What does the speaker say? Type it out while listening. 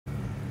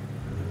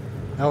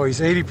Oh, he's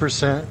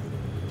 80%.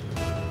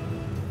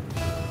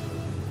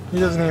 He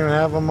doesn't even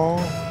have them all.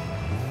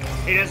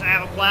 He doesn't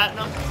have a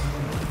platinum?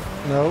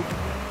 Nope.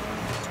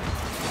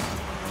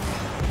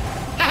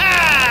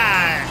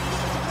 Ha!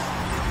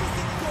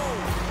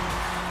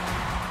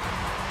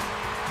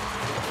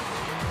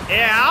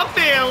 Yeah, I'm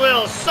feeling a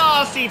little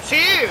saucy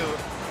too.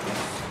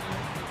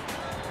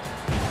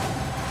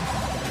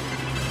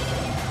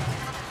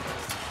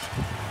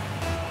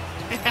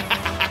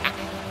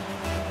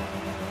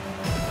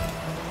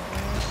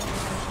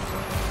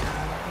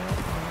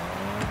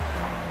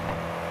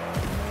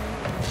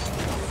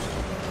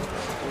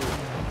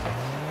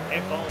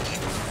 If only.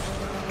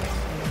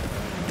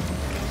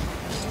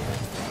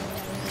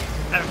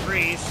 Had a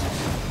freeze.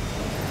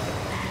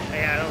 I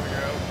got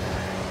overgrowth.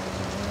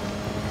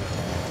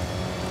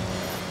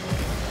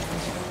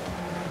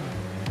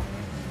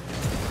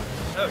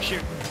 Oh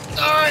shoot.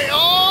 Alright,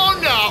 oh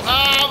no!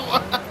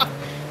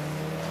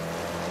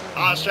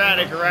 I was trying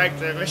to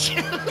correct it, but she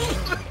was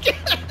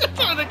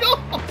on the goal.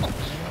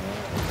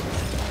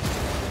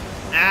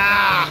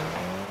 Ah!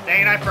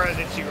 Dang it, I froze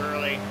it too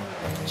early.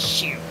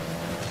 Shoot.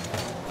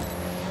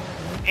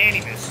 And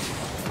he missed.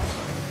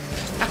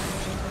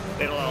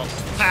 Did a little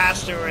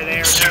pass to her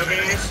there, no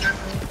base.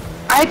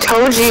 I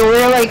told you we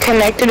were like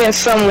connected in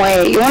some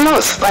way. You wanna know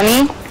what's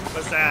funny?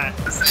 What's that?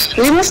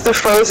 We must have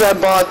froze that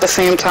ball at the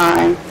same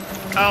time.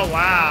 Oh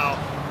wow.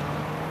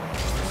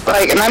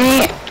 Like, and I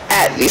mean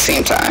at the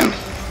same time.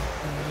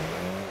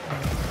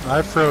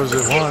 I froze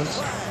it once.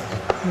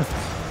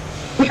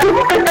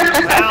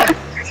 Well,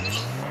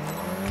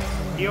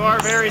 you are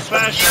very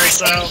special,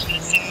 so.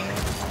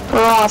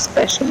 We're all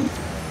special.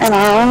 In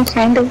our own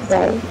kind of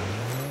way.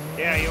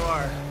 Yeah, you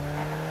are.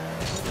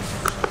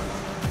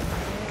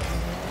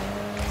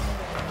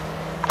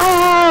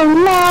 Oh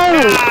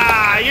no!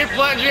 Ah, your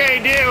plunger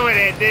ain't doing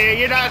it, dude.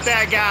 You're not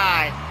that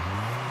guy.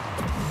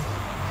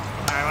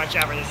 Alright, watch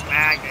out for this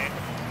magnet.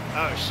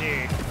 Oh,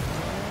 shoot.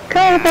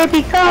 Go,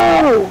 baby,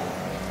 go!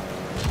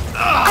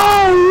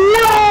 Oh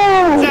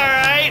It's no!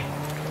 alright.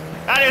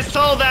 I just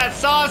told that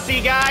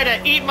saucy guy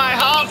to eat my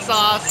hot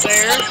sauce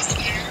there.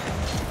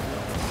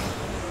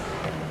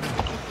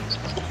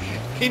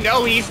 You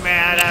know he's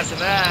mad after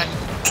that.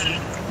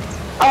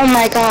 Oh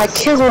my god,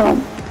 kill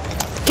him!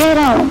 Get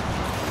him!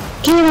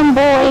 Get him,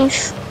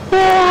 boys!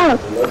 Yeah!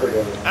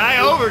 I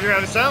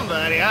overdrove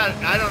somebody.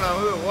 I don't know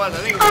who it was. I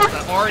think it was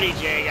the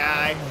RDJ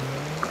guy.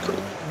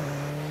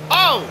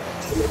 Oh!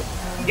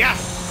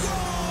 Yes!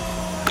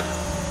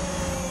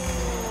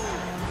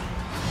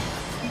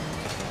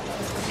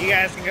 You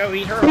guys can go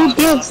eat her Who hot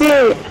did sauce.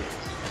 it?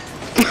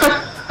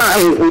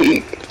 I'm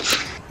weak.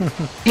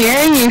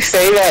 Hearing you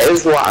say that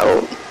is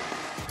wild.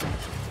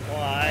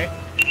 Why?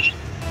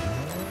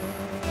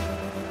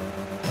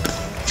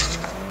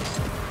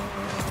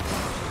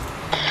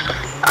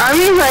 I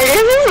mean, like,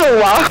 this is a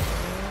wild.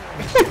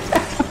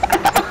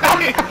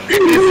 You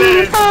said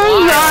it's Oh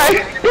wild. god.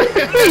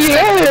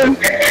 Yes.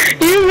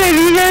 You said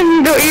you guys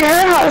can go eat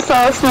her hot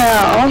sauce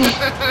now.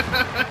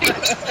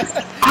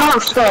 Oh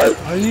fuck.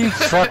 Are you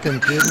fucking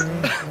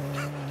kidding me?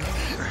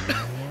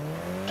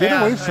 Get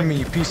Yeah, away from me,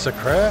 you piece of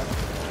crap.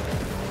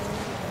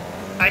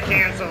 I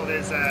canceled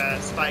his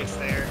spikes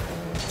there.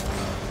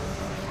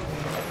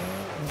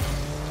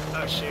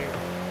 Oh shoot.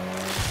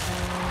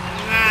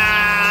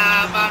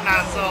 Nah, I'm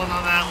not sold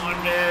on that one,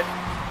 dude.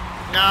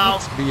 No.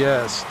 It's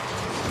BS.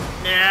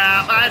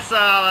 Yeah, I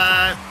saw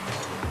that.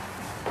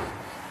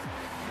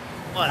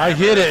 Whatever. I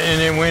hit it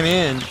and it went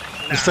in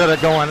instead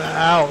of going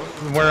out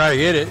where I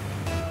hit it.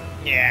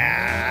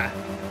 Yeah.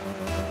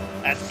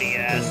 That's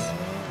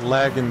BS.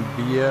 Lagging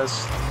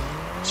BS.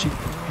 Cheap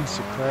piece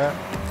of crap.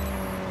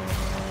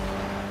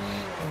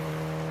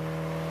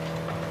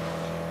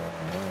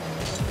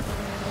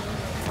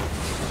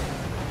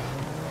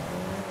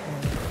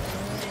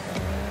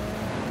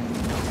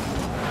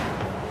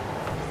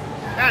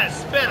 Gotta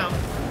spin them.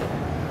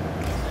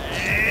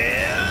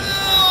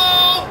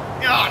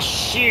 Oh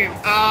shoot.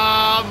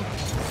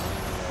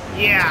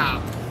 Yeah.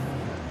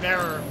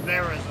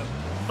 There was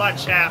a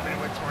bunch happening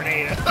with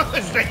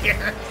tornadoes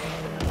there.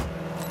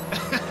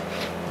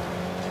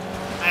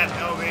 I have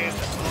no base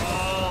at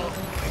all. Oh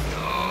my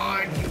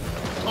god, you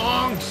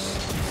punks!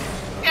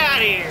 Get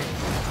out of here!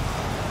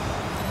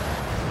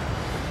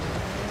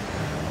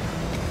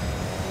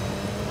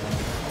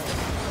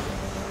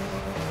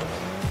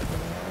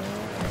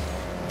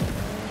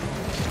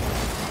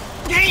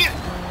 Dang it!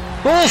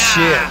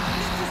 Bullshit! Ah.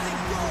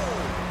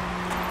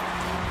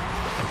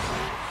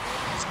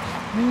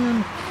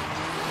 Man.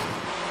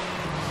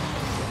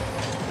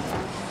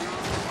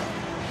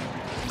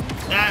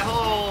 That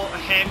whole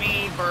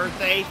Hemi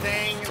birthday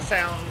thing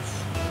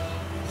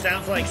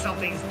sounds like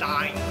something's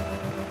dying.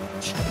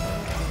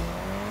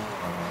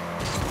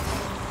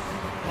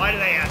 Why do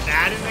they have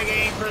that in the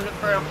game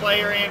for a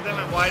player anthem,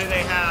 and why do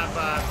they have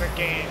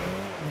freaking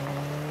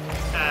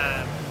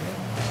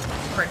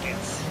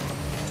crickets?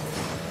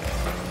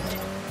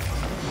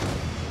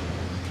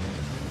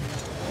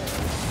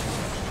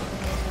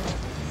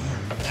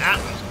 That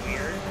was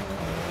weird.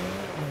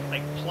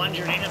 Like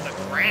plunging into the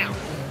ground.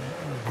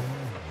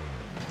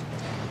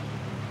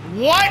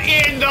 What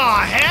in the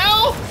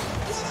hell?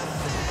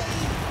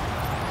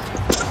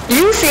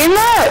 You seen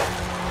that?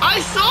 I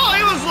saw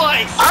it was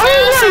like I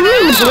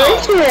was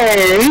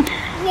like,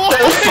 What?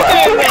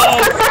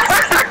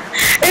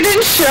 It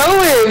didn't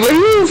show it, but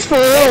he was for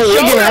real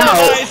looking It on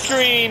out. my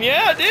screen.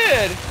 Yeah, it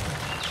did.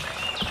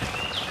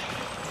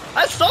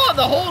 I saw it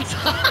the whole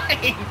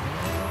time.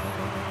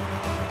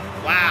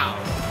 Wow.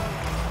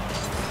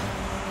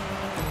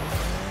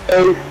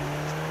 Hey,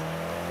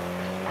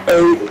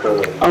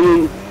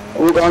 I'm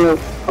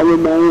a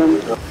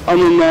man. I'm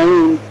a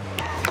man.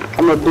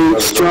 I'm a big,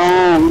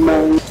 strong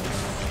man.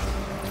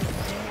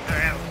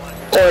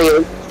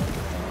 Oreo,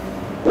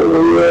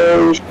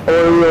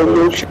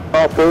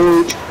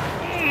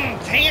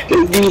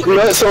 these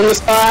nuts on the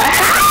side.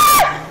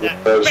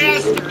 That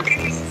bastard.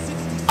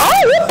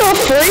 Oh, what the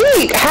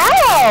freak?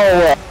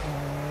 How?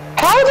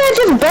 How did that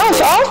just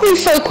bounce off me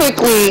so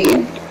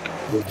quickly?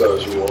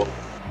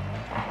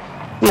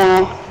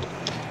 No.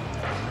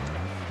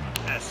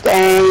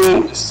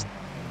 Thanks.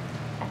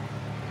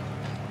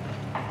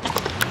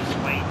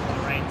 Wait for the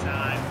right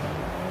time.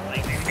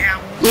 Like now.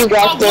 You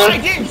got Oh, I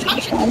didn't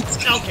touch it.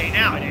 Okay,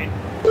 now I did.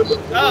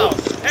 Oh,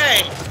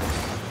 hey.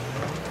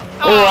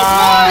 Oh,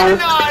 Wow.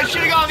 no, I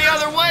should have gone the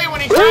other way when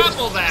he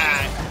grappled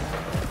that.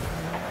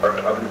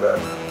 Alright, I'll be back.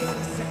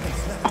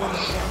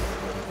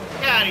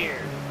 Get out of here.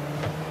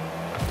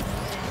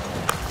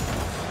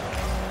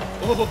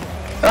 Oh,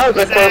 That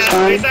was a close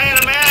one. he's a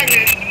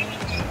magnet.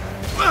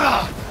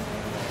 Ugh.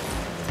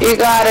 You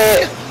got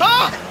it.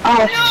 Oh,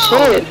 Oh, no.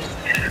 shit.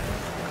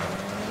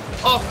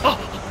 Oh,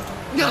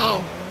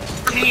 no.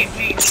 Dang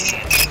it.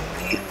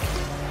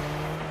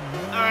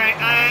 Alright,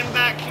 I'm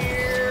back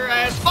here. I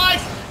have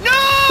spikes. No!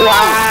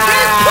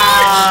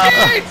 Wow. He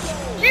punched it!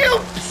 You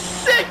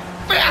sick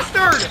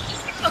bastard!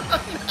 No!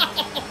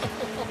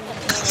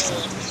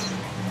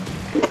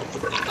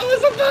 I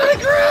was about to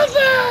grab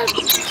that!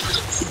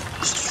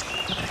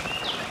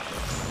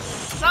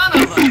 Son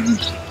of a...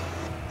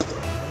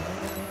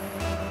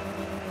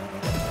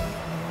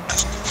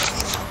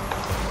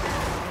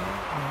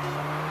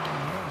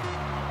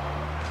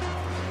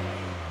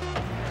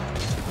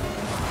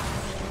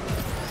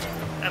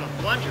 Have a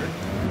plunger.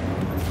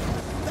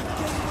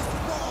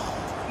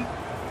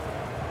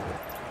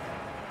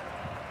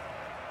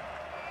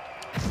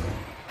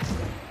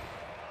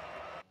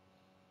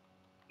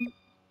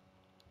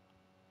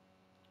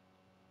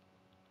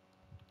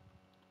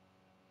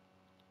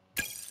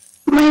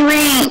 My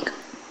rank.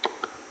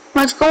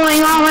 What's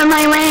going on with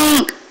my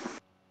rank?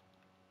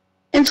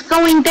 It's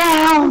going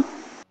down.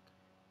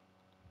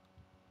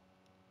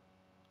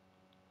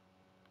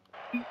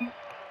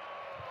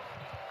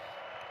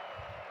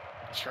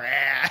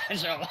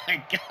 Trash, oh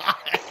my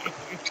god.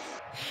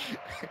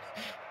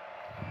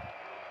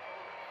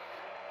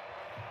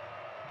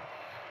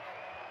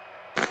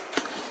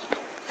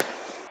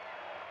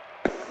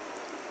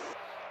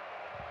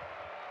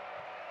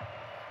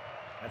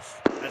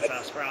 That's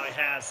how it probably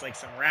has like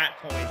some rat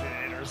poison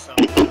in it or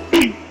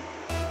something.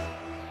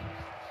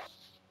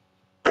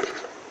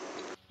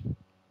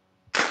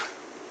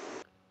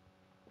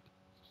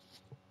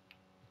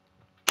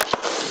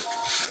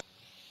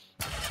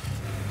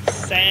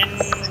 Sen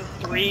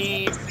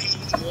 3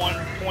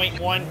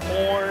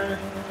 1.14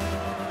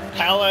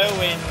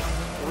 Pilloh and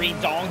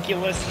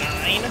Redonkulous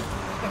 9.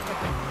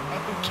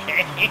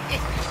 Okay.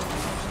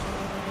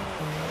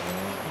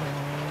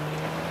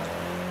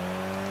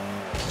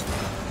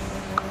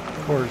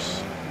 Of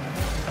course.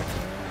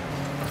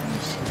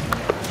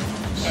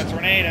 A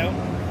tornado.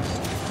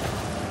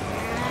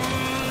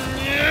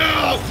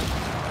 No!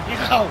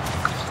 No!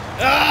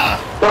 Ah!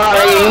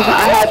 Sorry,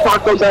 I had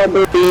Taco Bell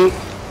booty.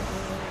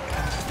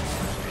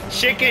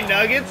 Chicken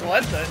nuggets?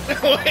 What the?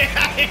 Wait, I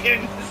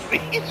didn't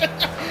see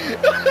that.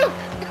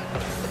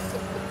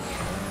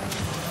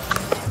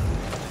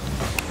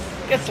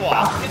 Guess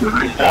what? Oh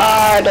my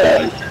god.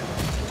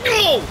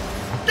 No!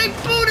 They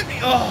booted me!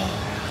 Oh!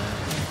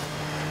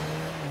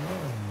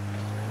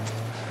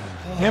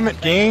 Damn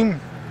it, game.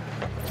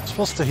 I'm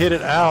supposed to hit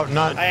it out,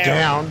 not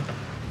down.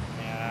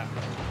 Yeah.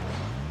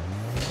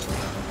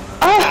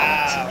 Oh!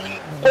 Wow.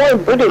 Boy,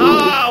 booted me.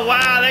 Oh,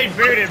 wow, they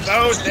booted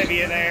both of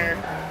you there.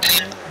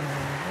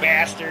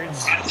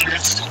 Bastards.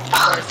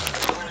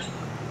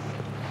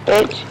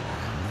 Bitch.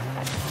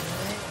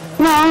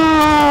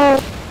 No!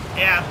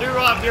 Yeah, threw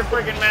off your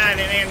freaking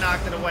magnet and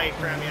knocked it away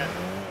from you.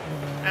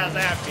 How's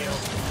that feel?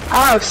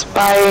 I have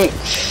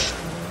spikes.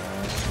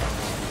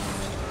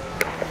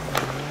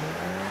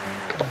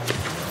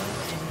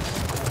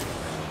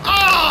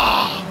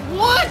 Oh!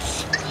 What?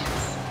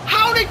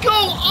 How'd it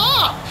go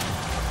up?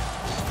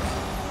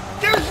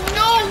 There's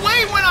no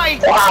way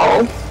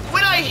Wow.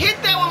 when I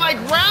hit that with my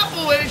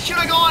grapple it should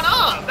have gone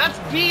up. That's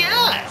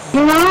BS.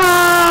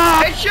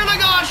 No. It should have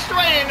gone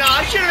straight in. No,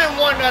 it should have been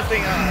 1-0 us,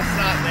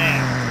 not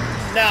them.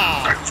 No.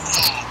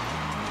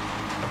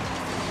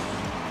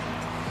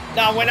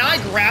 Now, when I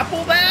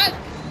grapple that,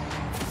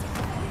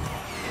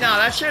 no,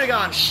 that should have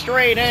gone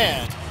straight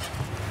in.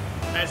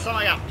 And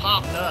somebody got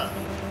popped up.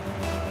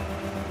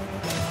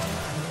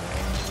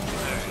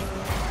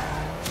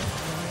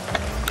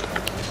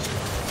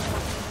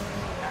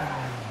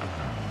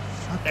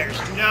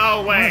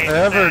 no way.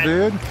 Ever,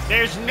 dude.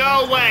 There's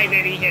no way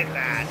that he hit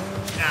that.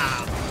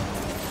 Nah.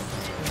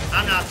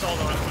 I'm not sold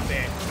on it one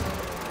bit.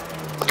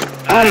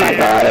 Oh my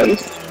god.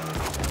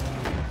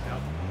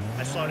 Nope.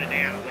 I slowed it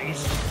down at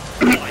least.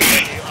 Oh, I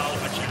did do. Oh,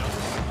 watch out.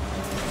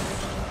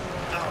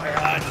 Oh my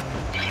god.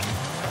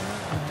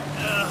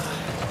 Ugh.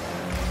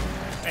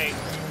 Hey,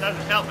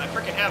 doesn't help. I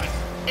freaking have an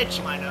itch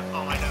in my nose.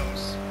 Oh, my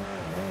nose.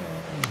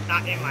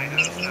 Not in my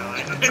nose. No,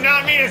 I did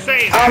not mean to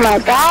say that. Oh my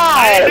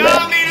god. I did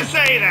not mean to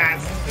say that.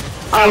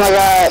 Oh my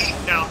god.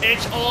 No,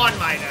 itch on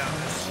my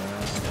nose.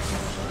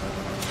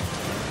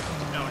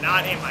 No,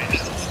 not in my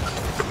nose.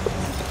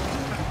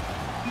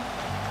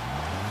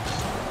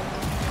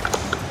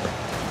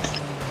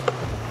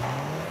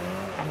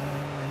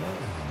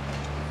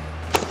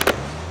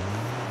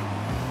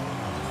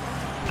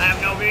 I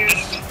have no beers.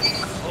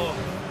 Oh.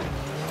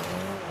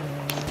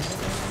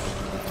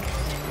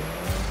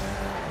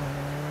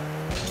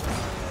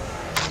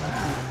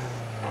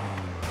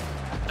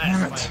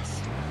 Damn it.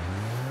 Spikes.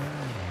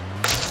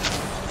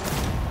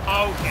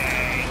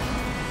 Okay.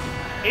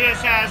 He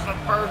just has the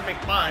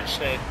perfect punch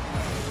that...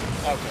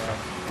 Okay.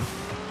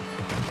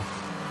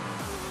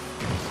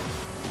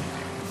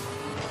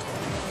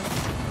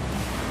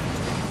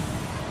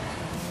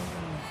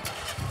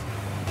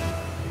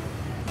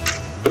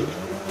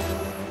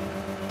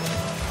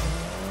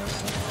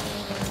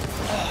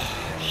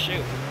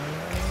 Shoot.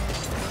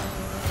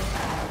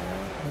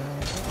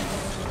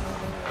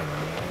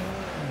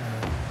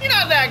 You're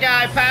not that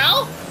guy,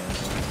 pal.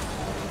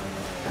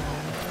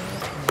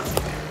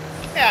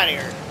 Get out of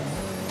here.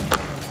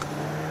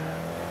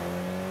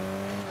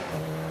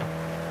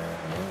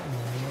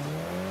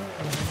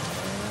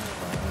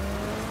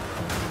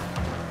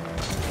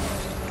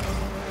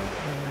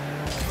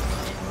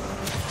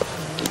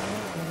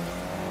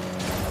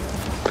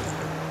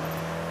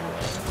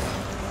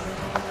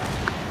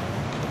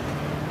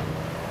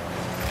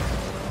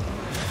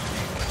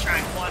 Try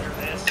and plunder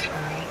this.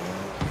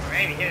 Or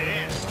maybe hit it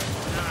in.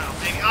 No,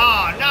 maybe.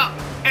 Oh, no.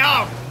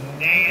 Oh,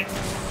 dang it.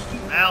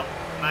 Well,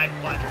 my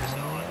plunger's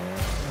gone.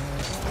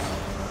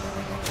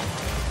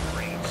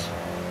 Great.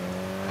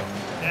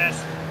 That's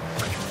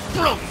freaking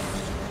brilliant.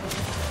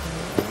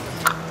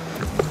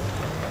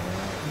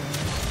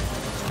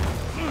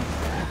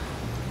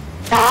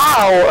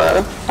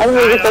 Ow. I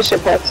really push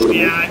it past you.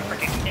 Yeah, I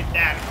freaking hit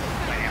that.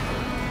 Bam.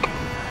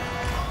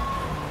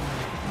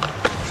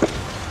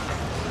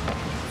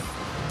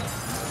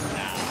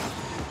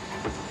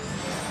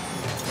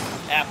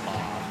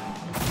 F-off.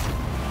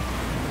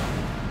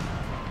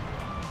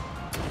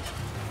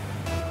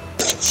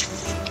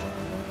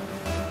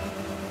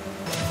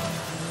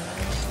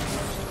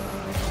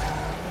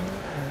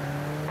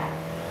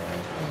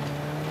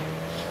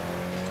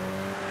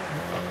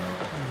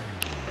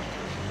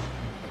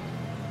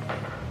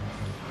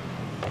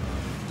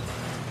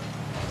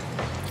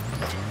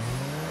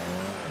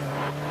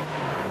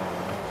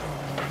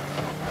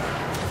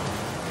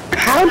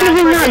 How did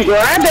he not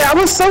grab it? I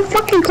was so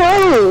fucking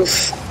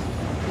close.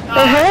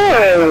 The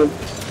hell?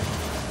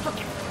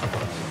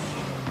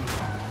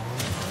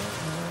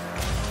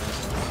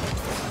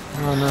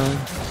 Oh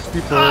no.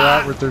 People are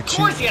out with their Of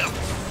course he had a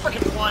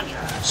freaking plunger.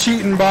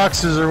 cheating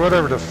boxes or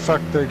whatever the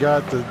fuck they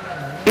got. The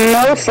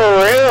No, for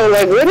real.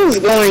 Like, what is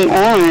going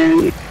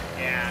on?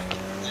 Yeah.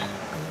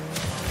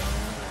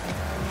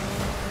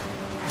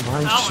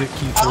 my Oh. shit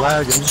keeps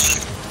lagging.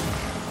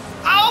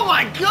 Oh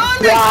my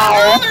goodness!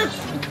 Wow.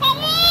 Come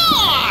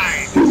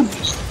on!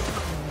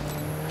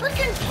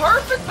 Freaking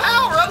perfect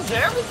power-ups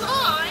every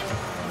time!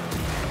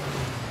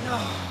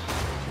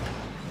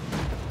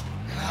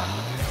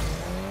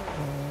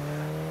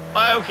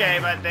 Okay,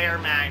 but they're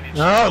magnets.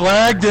 No, it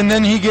lagged and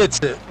then he gets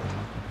it.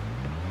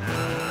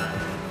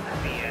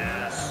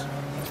 BS.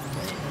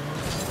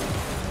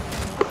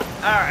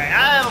 Alright,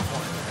 I have a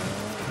point.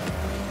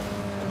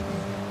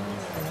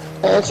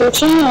 There's your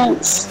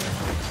chance.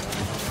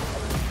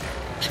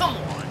 Come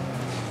on.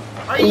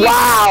 Are you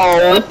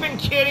Wow. flipping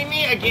kidding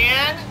me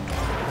again?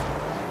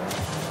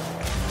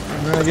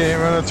 I'm gonna get hit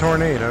by a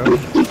tornado.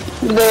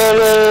 There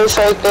it is,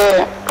 right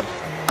there.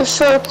 It's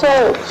so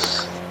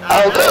close.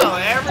 I Okay. know,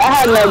 every I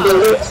had no time.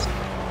 business.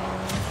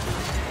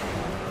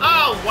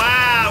 Oh,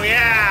 wow,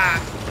 yeah.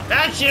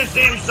 That's just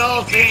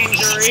insult to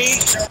injury.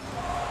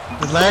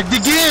 It lagged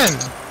again.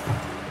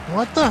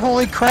 What the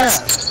holy crap?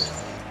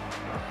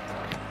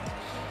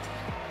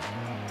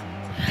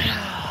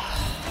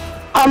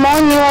 I'm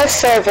on US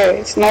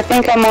servers, and I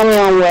think I'm only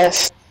on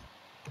West.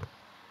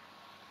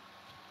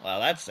 Well,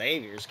 that's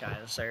Xavier's kind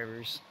of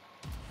servers.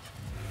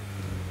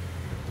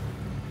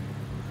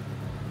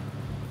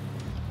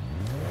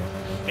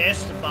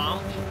 Fist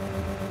bump.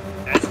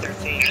 That's their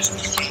team.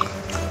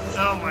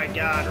 Oh my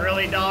god,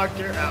 really,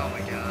 Doctor? Oh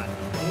my god.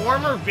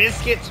 Warmer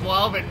Biscuit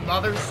 12 and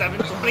Mother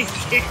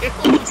 722.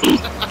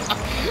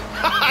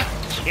 I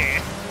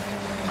can't.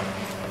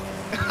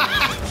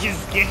 I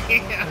just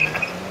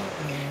can't.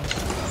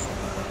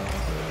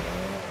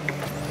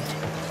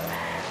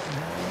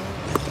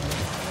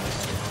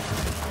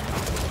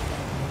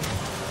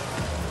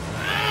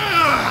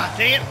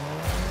 Dang it.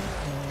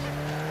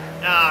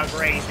 Oh,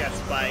 great, he's got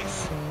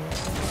spikes.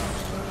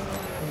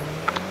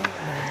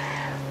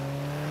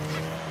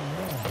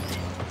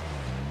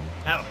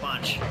 Have a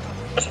punch.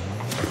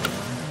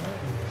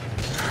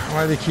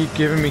 Why they keep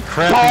giving me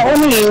crap? I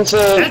only use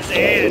it. That's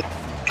it.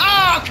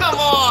 Oh, come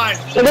on!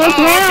 It is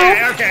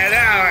now. Okay,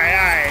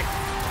 alright.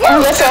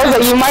 Oh, that sounds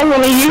like you might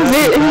want to use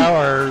it.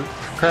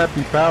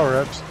 Crappy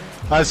power-ups.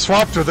 I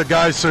swapped with a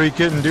guy so he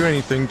couldn't do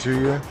anything to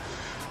you.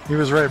 He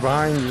was right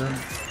behind you.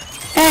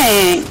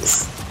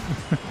 Thanks.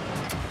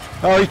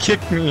 Oh, he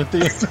kicked me at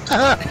the end.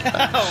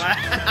 Oh,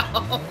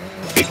 wow.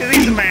 Because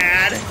he's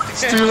mad.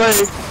 It's too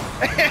late.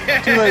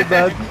 Too late,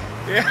 bud.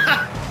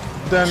 Yeah.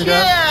 Done,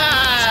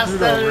 Yeah, Screwed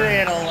so over.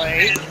 little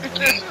late.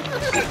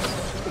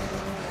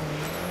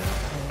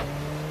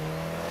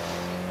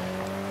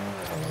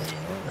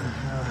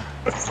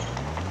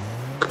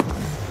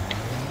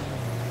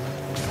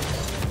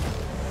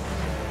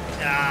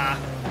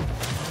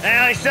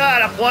 I still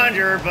had a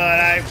plunger, but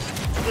I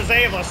was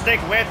able to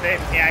stick with it.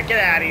 Yeah, get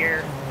out of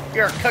here.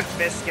 You're a cooked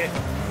biscuit.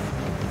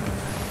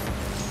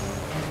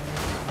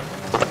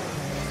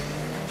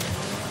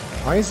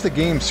 Why is the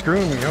game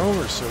screwing me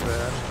over so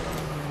bad?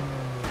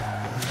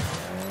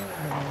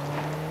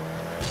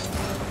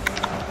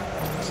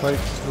 It's like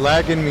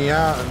lagging me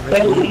out and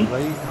making me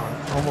late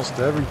on almost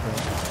everything.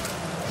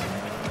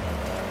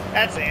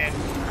 That's it.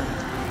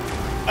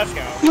 Let's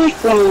go.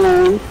 What's going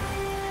on?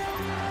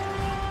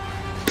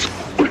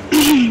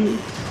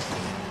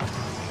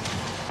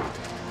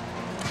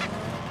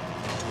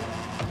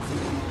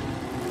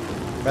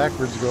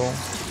 Backwards goal.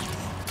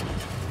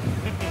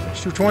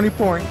 Shoot 20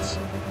 points.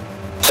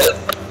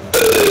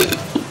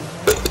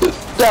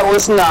 That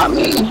was not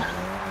me.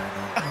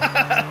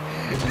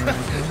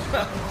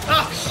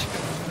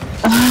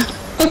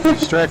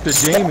 Distracted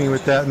Jamie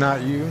with that,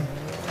 not you.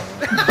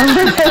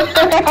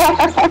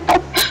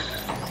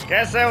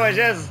 Guess I was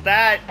just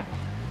that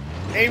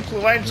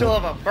influential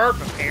of a burp,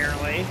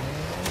 apparently.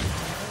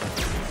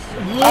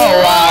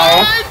 Oh,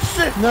 wow.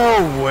 What?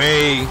 No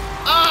way.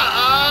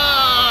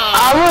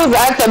 I was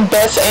at the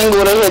best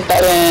angle to hit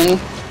that in.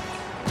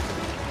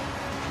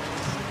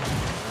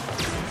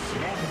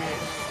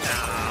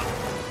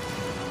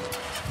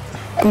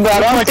 But I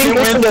don't Like think it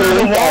this went is through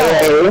the the that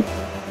way.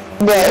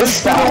 But it's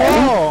fine.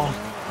 Oh.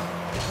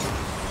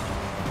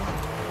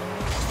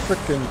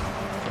 Frickin'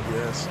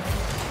 yes.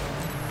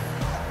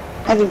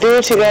 Have to do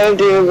what you gotta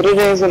do, but it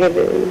is what it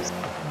is.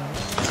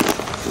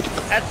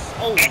 That's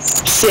oh.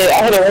 Shit, I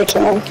had a right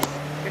time.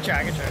 Good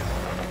try, good try.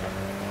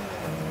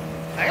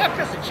 I got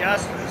pissed at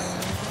justice.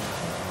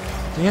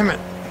 Damn it.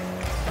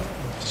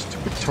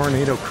 Stupid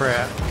tornado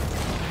crap.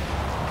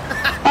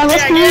 Oh,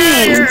 that's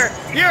Yeah,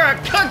 nice. you're a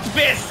cooked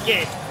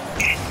biscuit.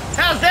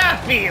 How's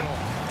that feel?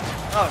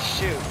 Oh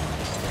shoot.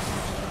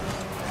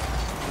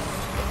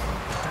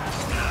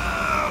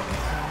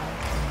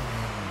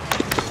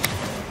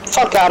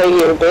 Fuck out of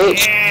here,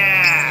 bitch.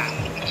 Yeah.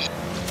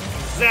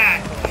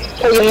 Exactly.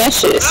 Taking that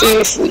shit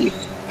seriously.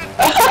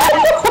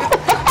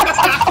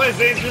 That was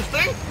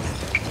interesting.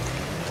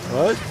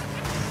 What?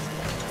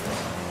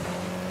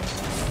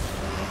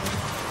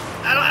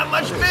 I don't have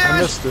much I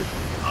beer. missed it.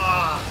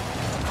 Oh.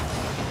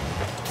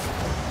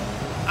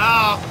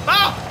 Oh.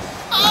 Oh.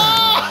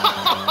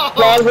 Oh.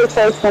 Love it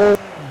so fun.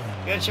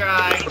 Good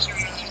try.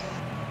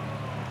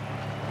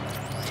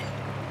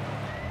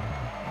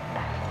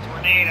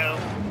 Tornado.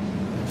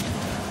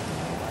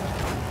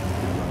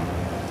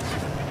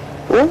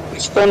 Ooh,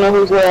 still know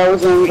who's where I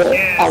was in, but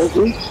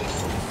apologies.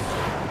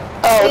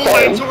 Oh,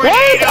 okay. Boy, tornado.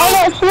 What?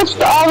 I got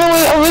switched all the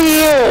way over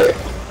here.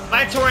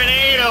 My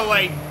tornado,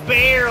 like,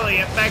 barely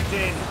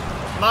affected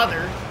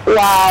Mother.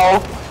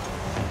 Wow.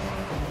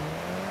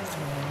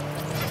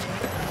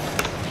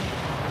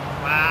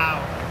 Wow.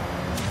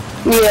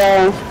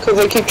 Yeah, because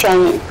they keep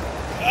trying to.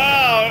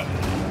 Oh.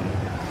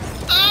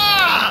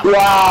 Ah!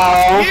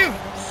 Wow. You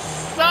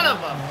son of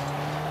a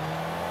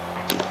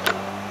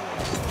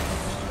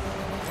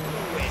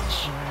witch.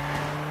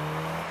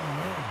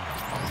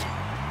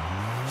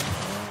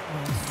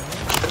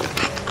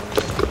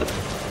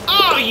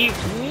 Oh, you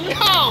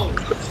no!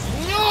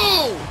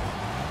 No!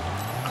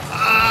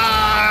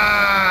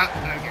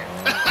 Okay.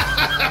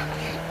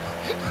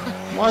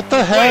 What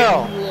the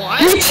hell? Wait,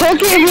 what? You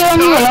took it, you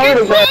don't even know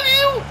to go. From you?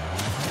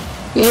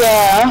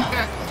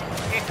 Yeah.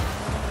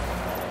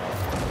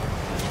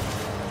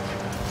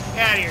 Get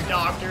out of here,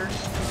 doctor.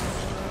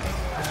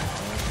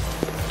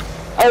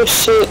 Oh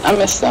shit, I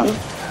missed them.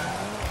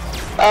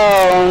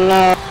 Oh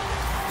no.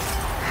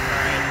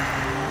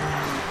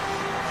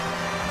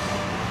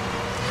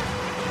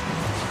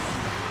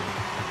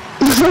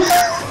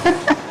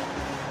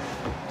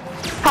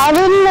 How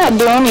did he not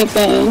do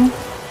anything?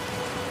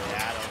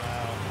 Yeah, I don't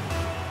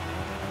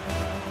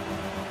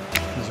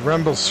know. This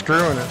Rumble's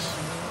screwing us.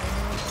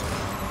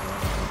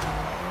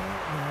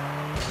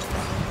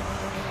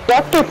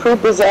 Dr.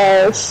 Poop his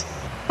ass.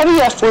 How do you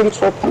have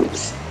 44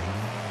 points?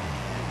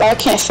 But I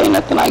can't say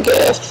nothing, I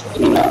guess.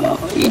 You know,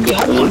 you be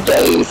having your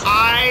days.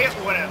 I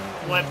would have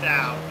flipped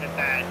out at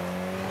that.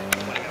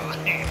 Oh my god.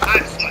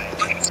 I'm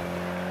sweating.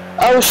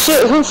 Oh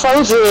shit, who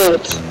froze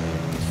it?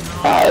 No,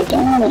 God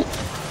damn it.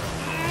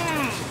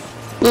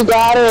 You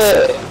got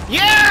it.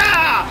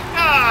 Yeah!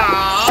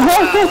 Oh,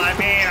 well, I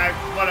mean, I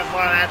would have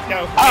wanted that to go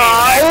for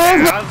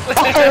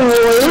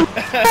me.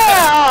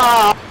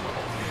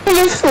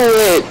 The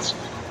switch.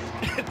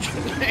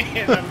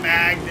 It's a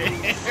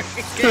magnet.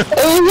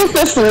 It was just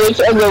a switch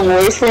of the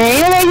voice for me.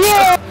 You're like,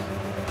 yeah.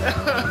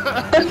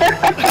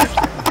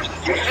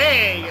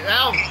 Hey,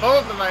 now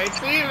both of my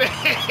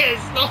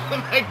teammates stole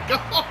my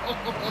goals.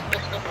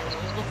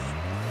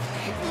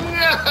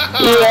 No.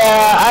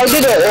 Yeah, I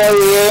did it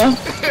earlier.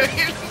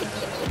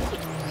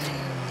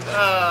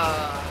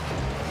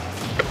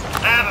 I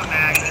have a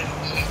magnet.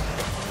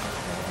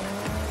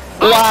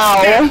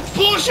 Wow. Yeah,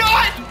 pull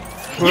shot!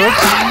 Whoop.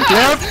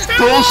 Yeah! Yep,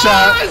 pull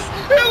shot.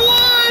 It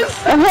was!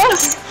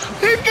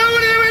 It's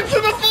going into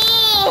the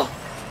pool!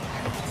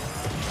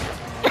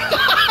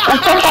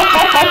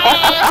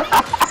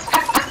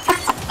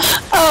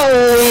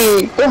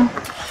 Holy.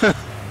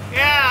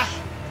 Yeah!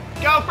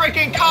 Go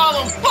freaking call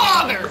him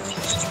father!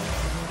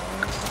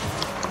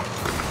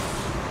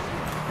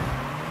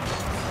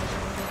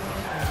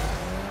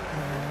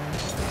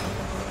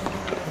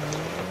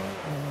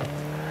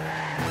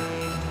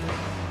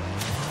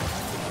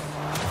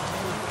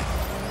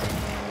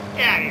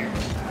 Get out of here.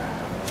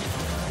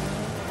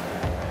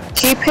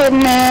 Keep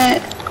hitting it. I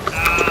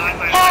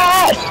might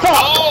Fuck.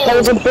 Oh! That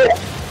was a bit.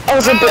 That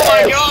was a Oh bit.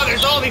 my god,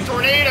 there's all these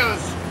tornadoes!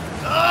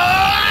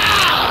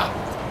 Ah!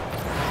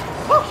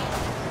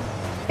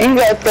 You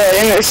got the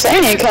inner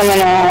saint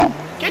coming out.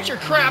 Get your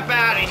crap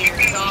out of here,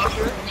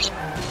 doctor.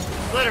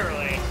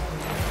 Literally.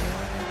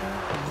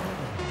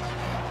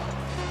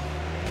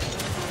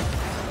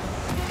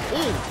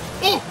 Ooh!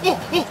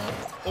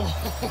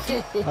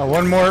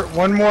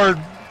 One more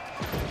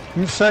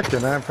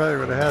second. I probably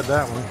would have had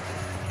that one.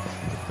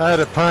 I had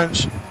a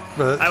punch,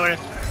 but I would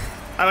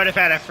have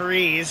had a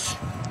freeze.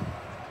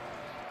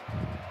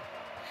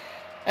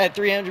 At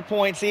 300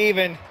 points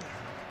even.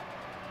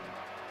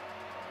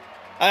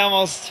 I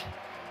almost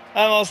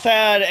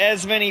had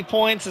as many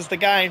points as the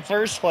guy in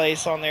first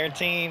place on their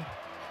team.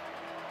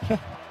 3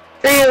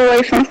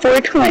 away from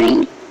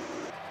 420.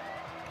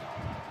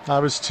 I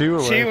was 2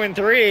 away. 2 and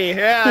 3,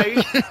 yeah.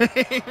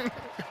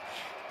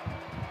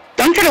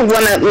 Don't try to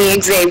one-up me,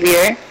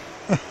 Xavier.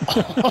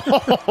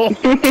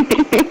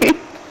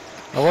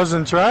 I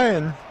wasn't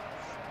trying.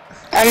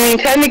 I mean,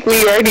 technically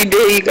you already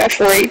did. You got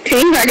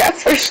 418, I got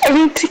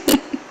 417.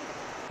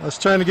 I was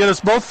trying to get us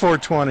both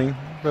 420,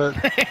 but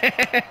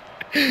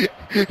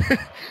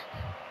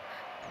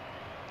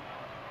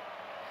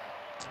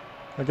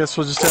I guess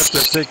we'll just have to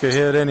take a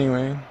hit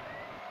anyway.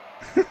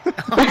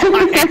 Oh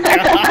my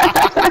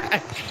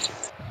god.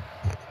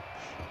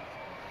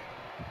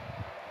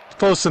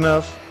 Close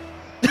enough.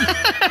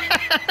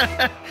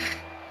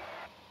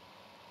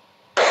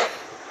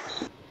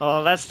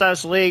 Well, that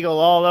stuff's legal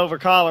all over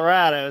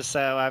Colorado,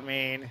 so I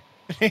mean,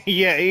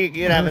 yeah, you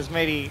can have as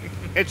many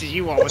hits as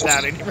you want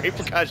without any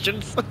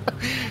repercussions.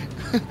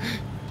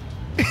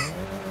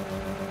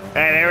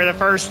 Hey, they were the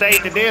first state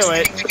to do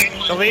it,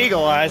 to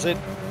legalize it.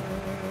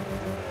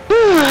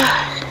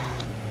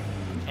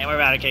 And we're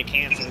about to get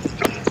canceled.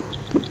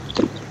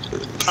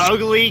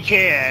 Ugly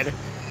kid.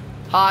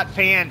 Hot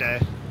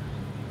panda.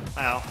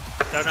 Well,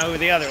 don't know who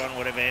the other one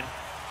would have been.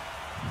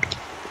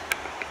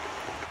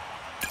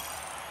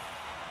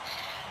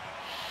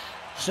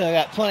 So I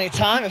got plenty of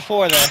time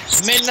before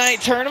the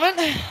midnight tournament.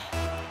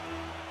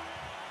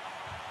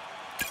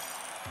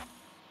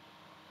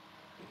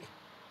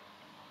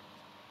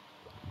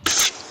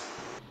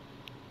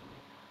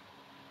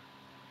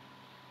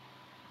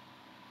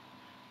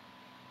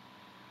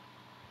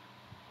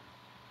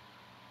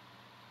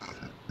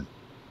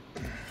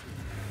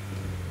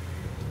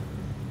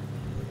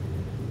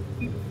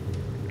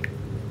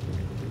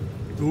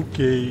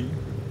 Okay.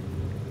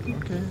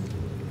 Okay.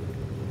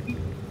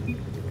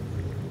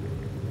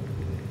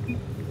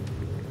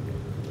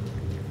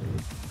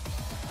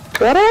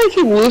 Why do I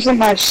keep losing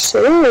my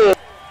shit?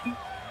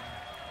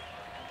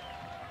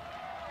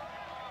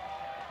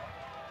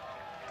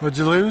 What'd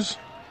you lose?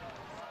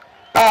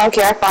 Oh,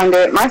 okay, I found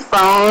it. My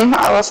phone.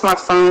 I lost my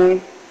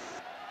phone.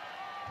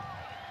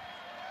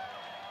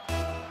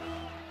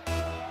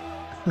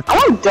 I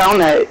want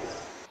donut.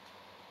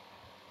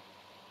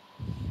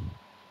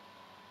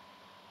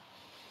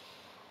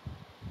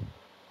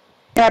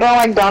 Yeah, I don't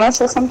like donuts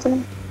or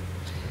something.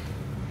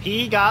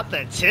 He got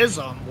the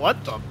tism.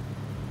 What the?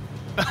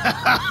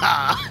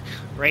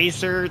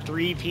 Racer,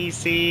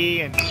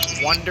 3PC, and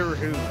Wonder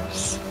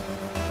Who's.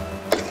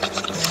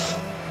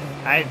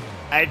 I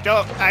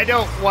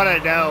don't want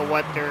to know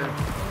what they're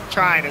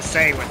trying to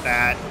say with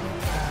that.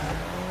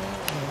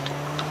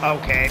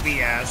 Okay,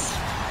 BS.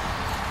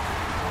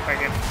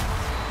 Friggin'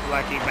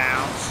 lucky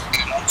bounce.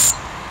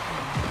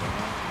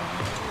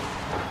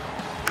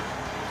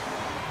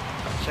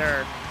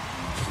 Sure.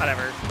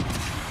 Whatever.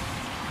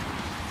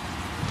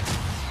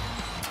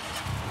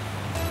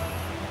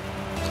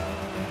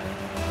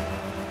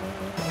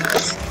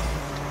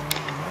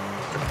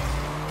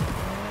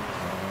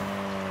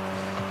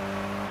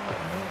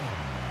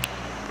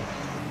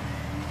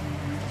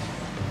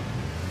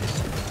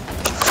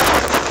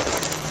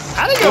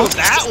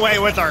 away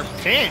with our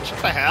pinch.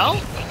 What the hell?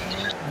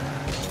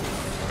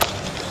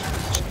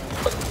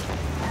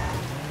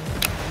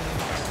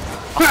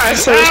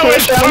 That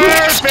was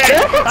perfect!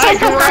 I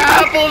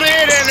grappled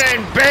it and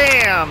then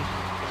bam!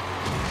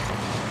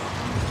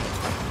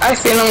 I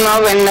seen him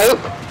now, but nope.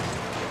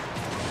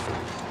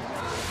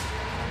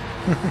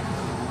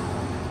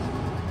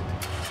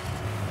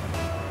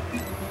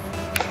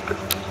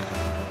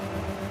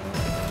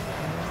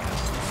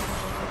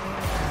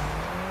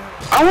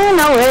 I wanna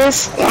know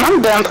is, when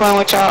I'm done playing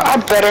with y'all, I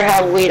better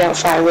have weed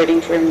outside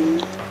waiting for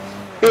me.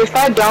 If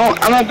I don't,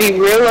 I'm gonna be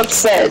real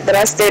upset that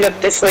I stayed up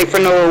this late for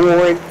no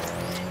reward.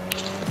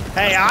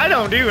 Hey, I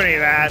don't do any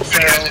of that,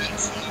 so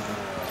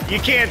you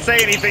can't say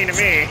anything to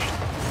me.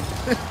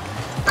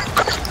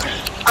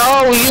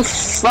 Oh, you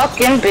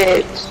fucking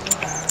bitch.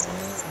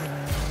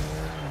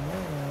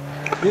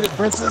 Get it,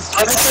 princess.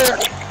 Right there.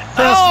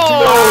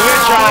 Oh,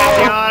 good try,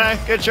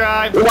 Tiana. Good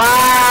try.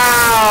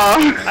 Wow.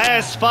 I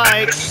have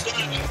spikes.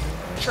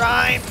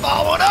 Try and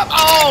follow it up.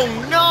 Oh,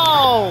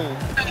 no.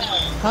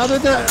 How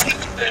did that?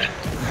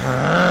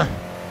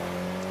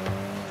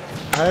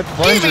 I had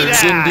plunger, it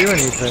didn't do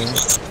anything.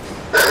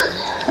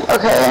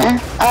 Okay,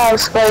 I have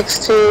spikes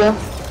too.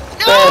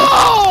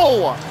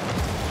 No!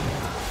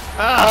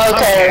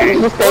 Okay,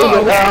 you say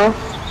you go.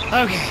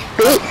 Okay.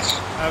 Bitch.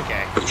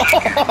 Okay.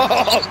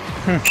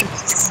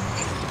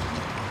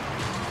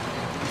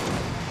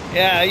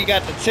 Yeah, you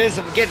got the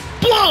tism getting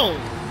blown!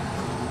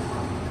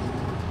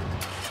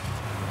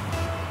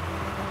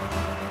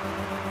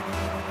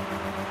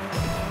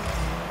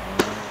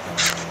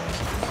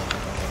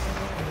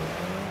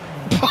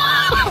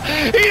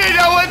 He didn't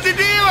know what to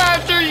do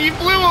after you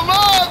blew him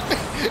up!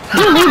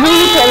 We blew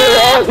each other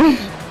up.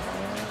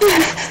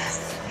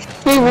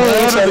 We blew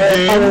each other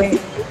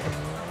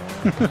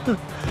up.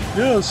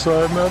 Yes,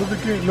 I'm out of the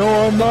game. No,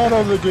 I'm not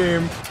out of the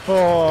game.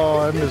 Oh,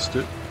 I missed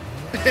it.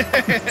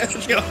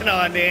 What's going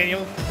on,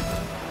 Daniel?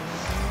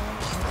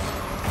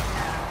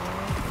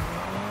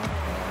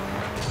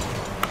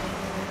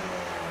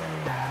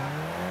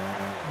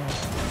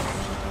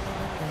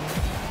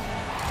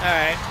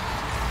 Alright.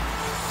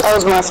 That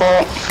was my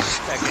fault.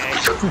 Okay.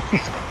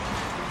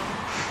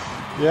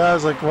 Yeah, I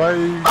was like, why are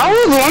you... I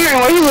was wondering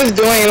what he was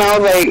doing, and I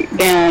was like,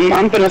 damn,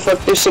 I'm gonna fuck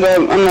this shit up.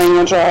 I'm not even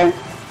gonna try.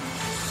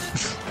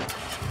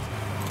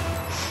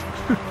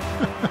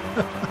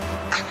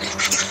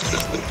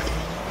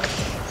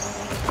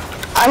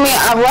 I mean,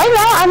 right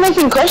now I'm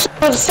making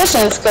questionable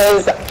decisions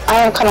because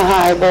I am kind of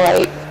high, but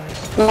like,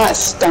 I'm not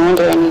stoned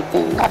or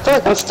anything. I feel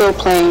like I'm still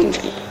playing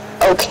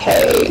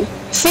okay.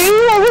 See,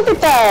 look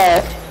at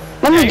that.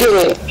 Let me get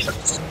it.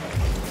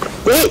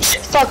 Bitch,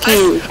 fuck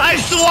you. I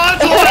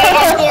swapped one of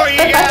them for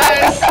you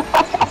guys!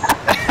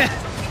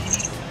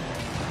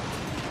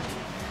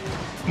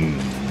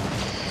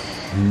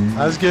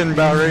 I was getting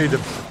about ready to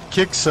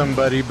kick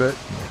somebody, but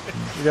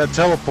we got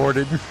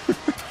teleported.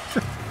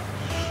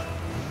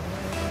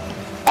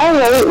 I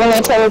love it when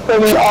they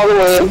teleport me all the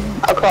way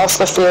across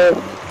the field.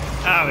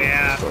 Oh,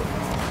 yeah.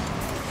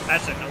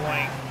 That's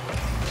annoying.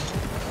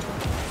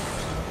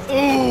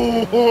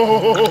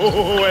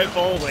 Ooh, if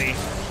only.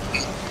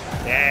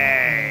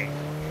 Dang.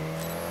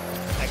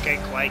 I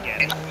can't quite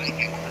get it,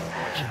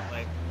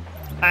 unfortunately.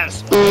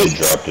 He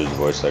dropped his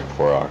voice like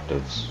 4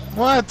 octaves.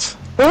 What?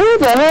 Who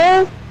the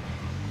hell?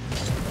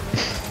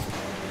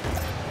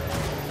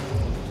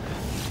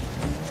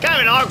 It's kind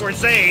of an awkward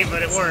save,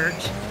 but it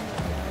worked.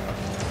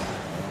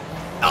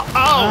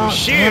 Oh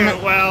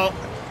shoot, well.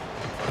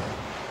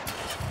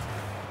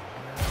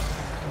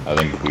 I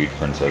think Weed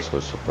Princess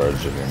was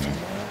surprised at me.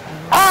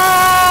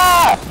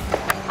 Ah!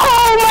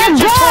 Oh my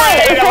Get your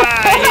tornado god!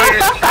 out of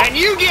here, and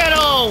you get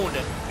owned!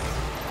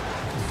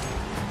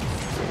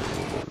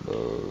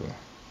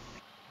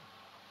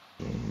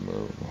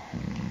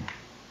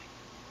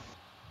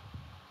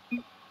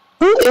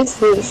 Who is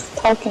this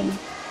talking?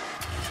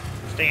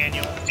 It's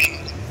Daniel.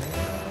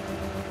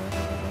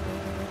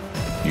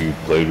 You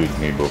played with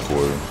me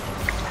before.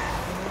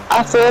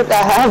 I feel like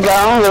I have, but I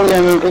don't really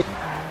remember.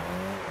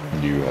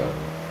 You have.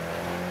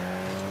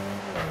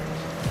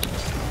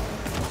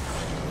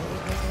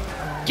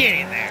 Get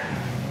in there.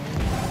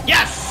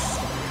 Yes!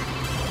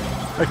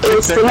 I kicked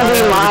It's that gonna guy be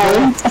out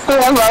mine.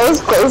 I was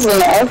close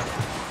enough.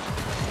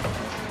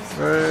 of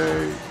the goal.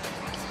 Right.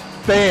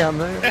 Bam!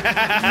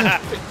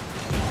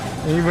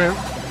 He went.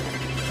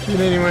 He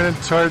didn't even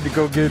try to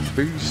go get a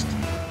boost.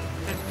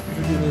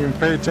 He didn't even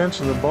pay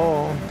attention to the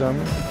ball,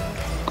 dummy.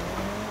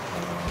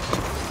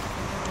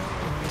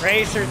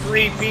 Racer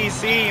 3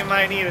 PC, you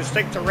might need to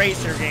stick to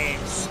racer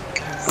games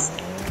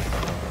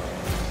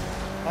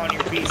on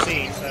your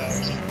PC, so.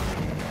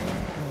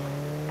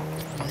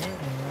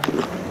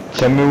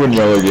 Tell me when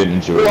y'all are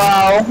getting to it.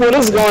 Wow, what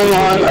is going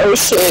on? Oh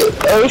shit,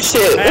 oh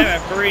shit. I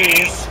have a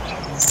freeze.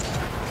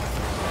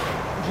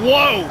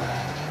 Whoa!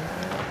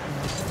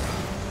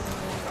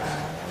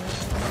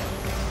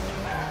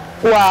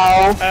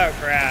 Wow, Oh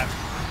crap.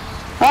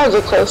 that was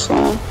a close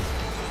one.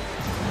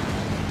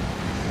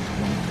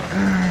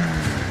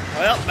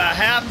 Well, about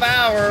half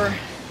hour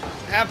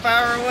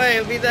away.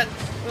 It'll be that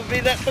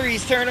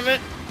threes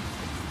tournament.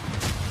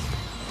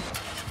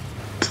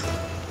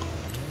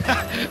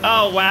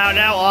 Oh wow,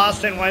 now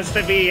Austin wants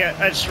to be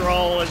a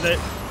troll in the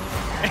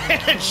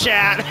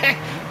chat.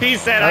 He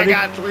said I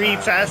got 3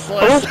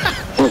 Teslas.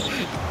 No,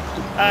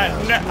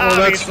 Well, that's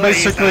obviously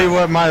basically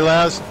what my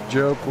last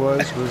joke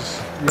was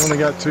you only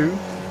got 2?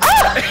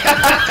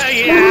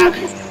 Yeah.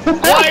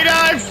 Why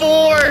not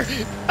 4?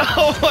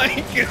 Oh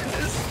my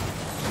goodness.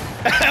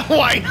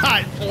 Why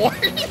not 4?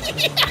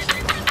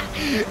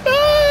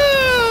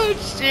 Oh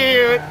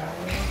shoot.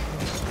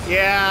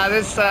 Yeah,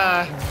 this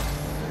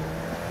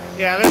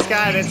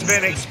guy that's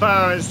been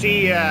exposed,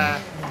 he yeah,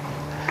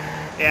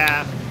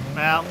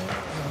 well,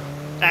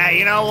 hey,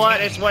 you know what?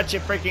 It's what you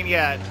freaking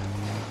get.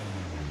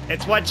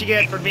 It's what you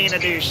get for being a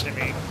douche to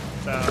me.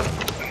 So,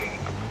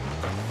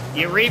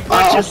 you reap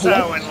what you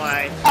sow in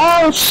life.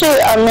 Oh shit,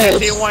 I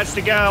missed. If he wants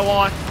to go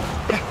on,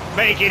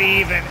 make it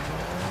even.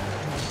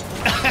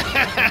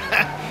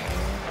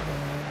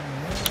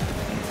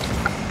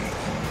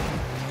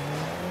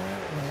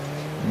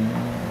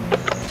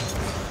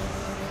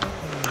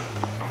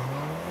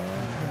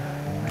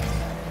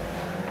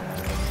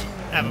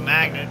 Have a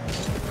magnet.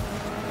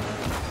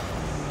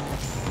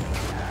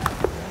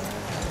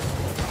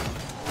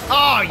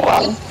 Oh,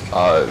 yeah.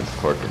 I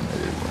fucking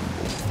hate it.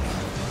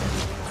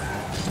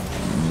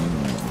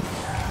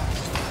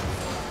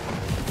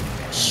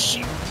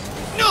 Shoot.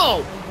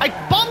 No! I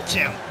bumped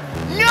him!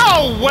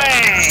 No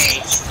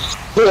way!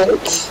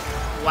 Shit.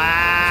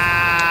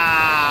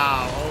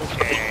 Wow.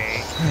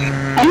 Okay.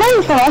 I'm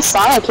not even on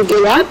Sonic to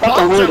get I out fucking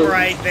bumped him hungry.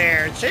 right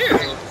there, too.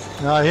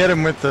 No, I hit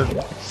him with the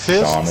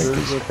fist, Sonic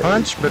is the crazy.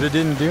 punch, but it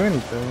didn't do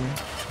anything.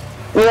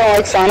 You know,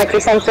 like Sonic or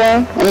something?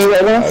 And you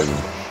ready?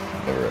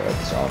 I've never had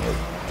Sonic.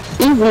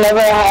 You've never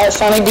had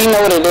Sonic, do you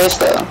know what it is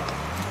though?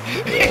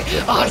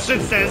 Austin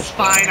says,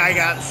 fine, I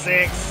got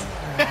 6.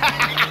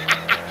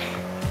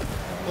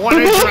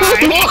 Wanna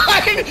try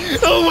one?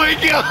 Oh my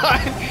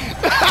god!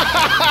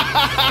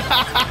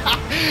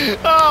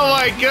 Oh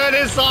my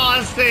goodness,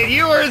 Austin,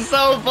 you are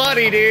so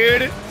funny,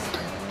 dude!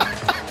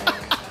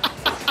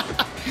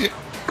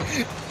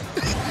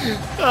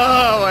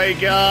 Oh my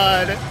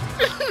god.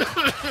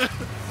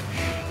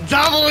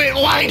 Double it,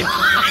 why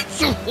not?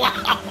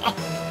 Wow.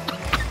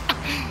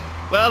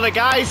 Well, the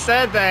guy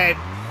said that.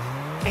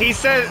 He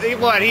said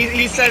what?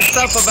 He said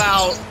stuff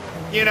about,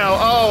 you know,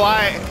 oh,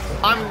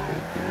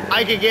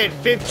 I could get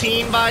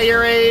 15 by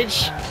your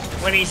age.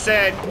 When he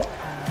said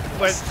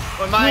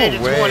when my age is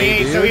 28,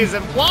 dude. so he's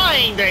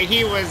implying that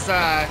he was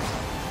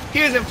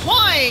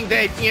implying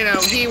that, you know,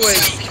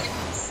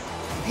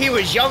 he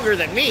was younger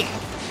than me.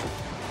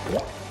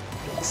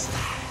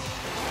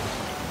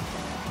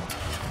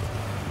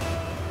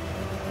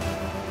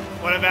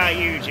 What about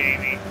you,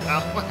 Jamie?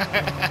 Oh.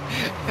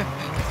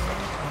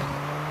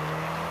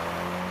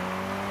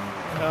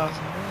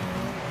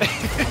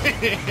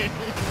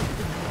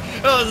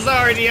 Oh,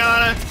 sorry,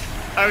 Deanna.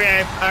 Okay.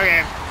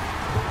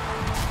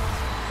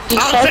 You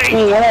I'll fucked take-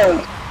 me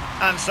up.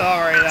 I'm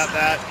sorry about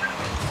that.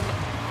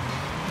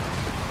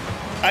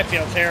 I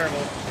feel terrible.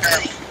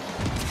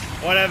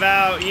 What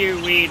about you,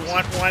 Weed?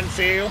 Want one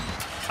too?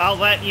 I'll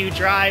let you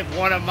drive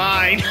one of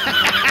mine.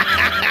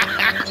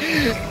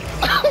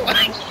 Oh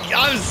my,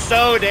 I'm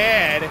so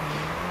dead.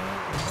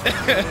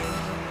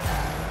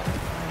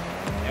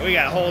 And we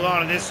gotta hold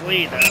on to this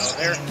lead though.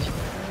 There.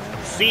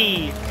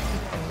 C.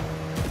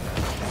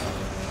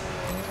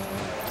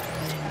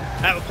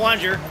 I have a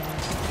plunger.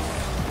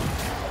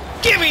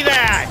 Give me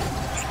that!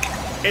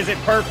 Is it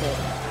purple?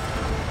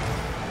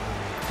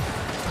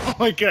 Oh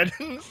my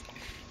goodness.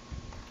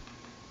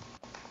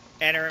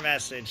 Enter a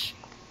message.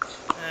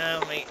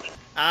 Wait.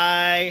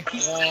 I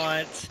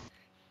want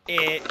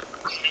it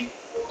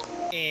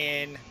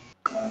in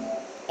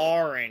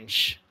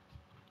orange.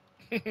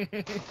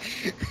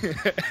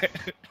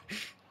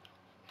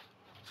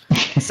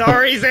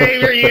 Sorry,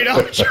 Xavier, you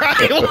don't try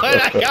one.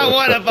 I got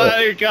one of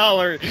other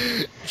color.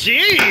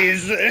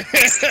 Jeez.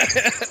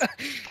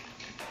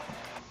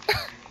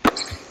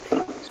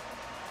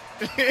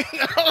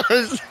 That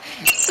was...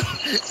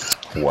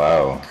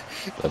 Wow.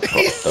 That's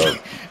fucked up.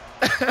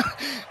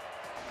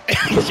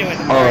 He's doing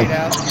the party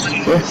now.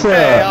 What's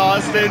Hey,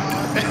 Austin.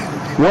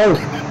 What?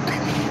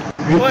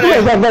 What a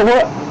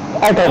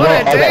I got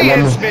day one.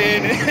 it's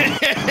been.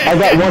 I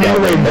got one in the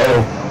rainbow.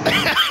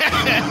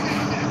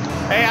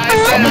 Hey, I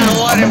said I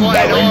wanted one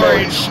in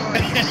orange.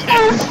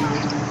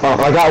 Oh,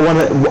 I got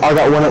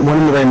one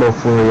in the rainbow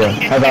for you.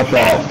 How about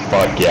that?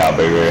 Fuck yeah,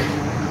 baby.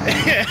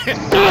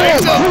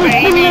 I'm a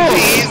baby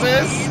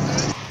Jesus.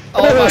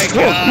 Oh my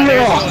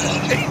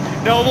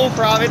god. Noble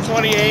Prophet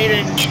 28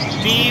 and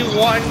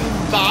D1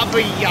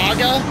 Baba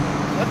Yaga?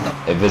 What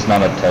the? If it's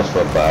not a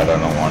Tesla bad, I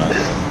don't want it.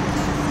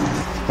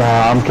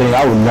 Nah, I'm kidding.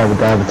 I would never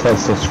drive a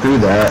Tesla. Screw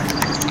that.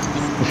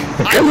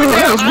 I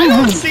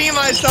don't see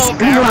myself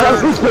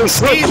ever.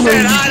 He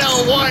said, I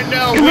don't want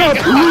no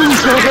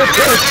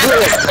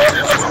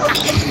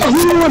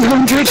I'm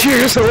 100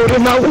 years old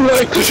and I would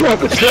like to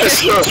drive a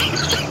Tesla.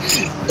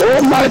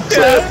 Oh my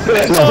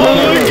Tesla.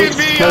 Oh, look at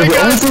me, I The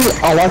got... only thing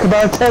I like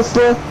about a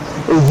Tesla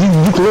is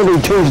you can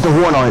literally change the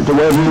horn on it to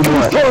whatever you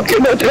want.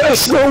 Fucking a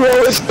Tesla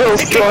while it's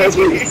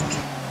self-driving.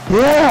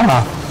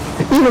 Yeah,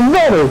 even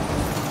better.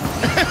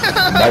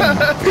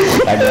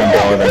 That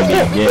grandpa gonna be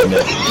getting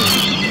it.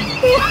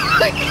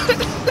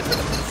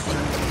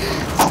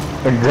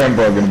 The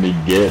grandpa gonna be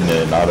getting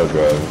it in auto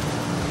drive.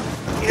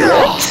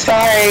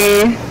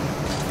 Sorry.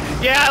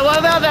 Yeah, I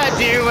love how that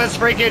dude was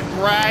freaking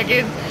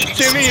bragging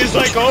to me. He's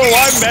like, oh,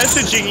 I'm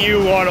messaging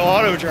you on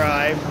auto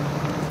drive.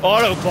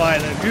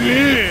 Autopilot.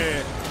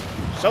 Yeah.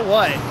 So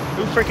what?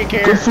 Who freaking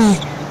cares? You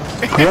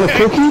want a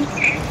cookie?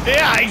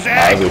 Yeah,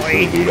 exactly.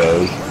 Obviously he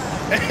does.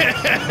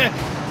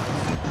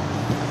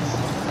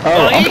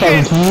 Oh, I'm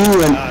talking to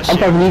you and I'm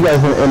talking to you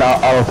guys in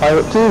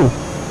autopilot too.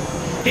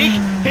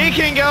 He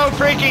can go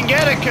freaking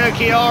get a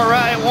cookie, all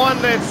right.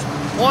 One that's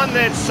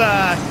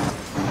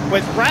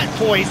with rat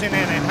poison in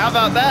it. How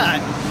about that?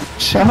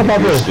 How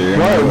about this?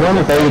 Run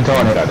with AIDS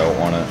on it. I don't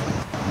want it.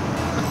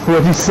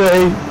 What'd you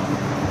say?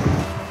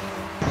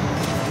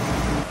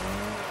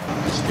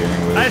 The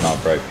steering wheel is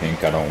not bright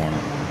pink. I don't want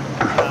it.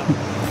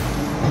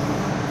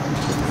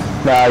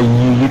 Nah,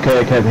 you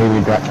can't hear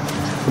me drive.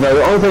 No,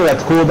 the only thing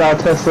that's cool about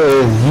Tesla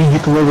is you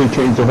can literally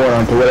change the horn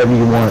onto whatever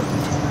you want.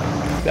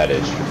 That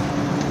is true.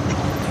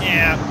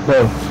 Yeah.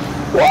 So,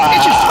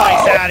 Get your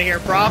spice out of here,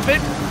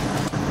 Prophet.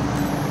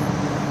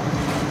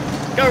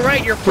 Go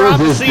write your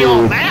prophecy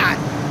on that.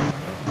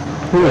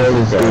 Who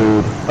is this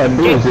dude?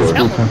 Who is this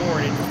dude?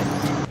 Teleported.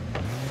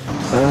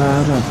 I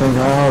don't think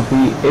I'll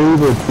be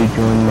able to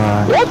join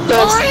my... What the?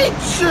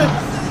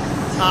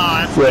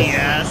 Ah, that's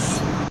BS.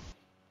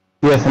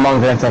 Yes, I'm on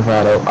Grand Theft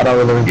Auto. I don't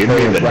really Give care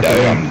me the for Rocket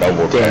damn League.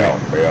 double Damn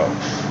count, bro.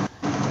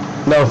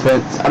 No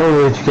offense, I don't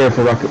really care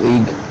for Rocket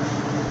League.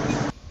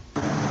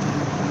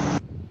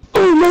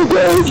 Oh my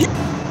god,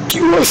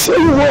 you are so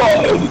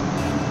wrong!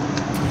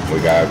 We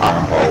got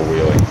Grandpa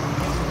Wheelie.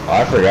 Oh,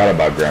 I forgot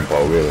about Grandpa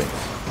Wheelie.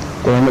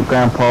 Damn it,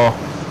 Grandpa.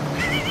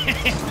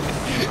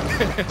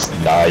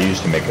 Nah, I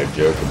used to make a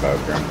joke about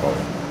Grandpa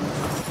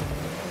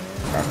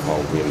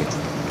Wheelie.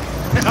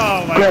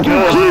 Oh my Grandpa,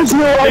 god. please,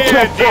 no, I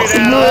can't Dude,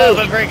 fucking all move.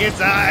 the freaking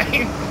time.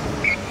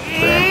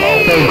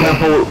 Hey,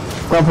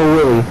 Grandpa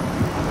Willie,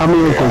 how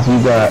many ankles you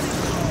got?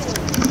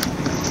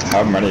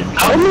 How many?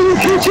 How many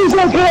pictures I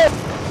got?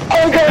 I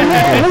got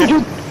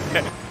 100.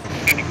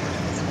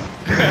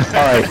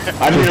 Alright,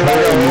 I need to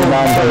write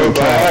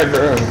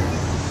a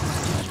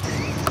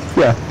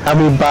yeah, how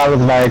many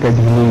bottles of Viagra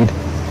do you need?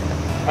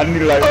 I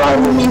need like How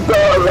many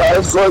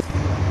bottles?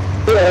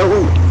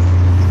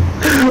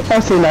 I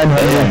say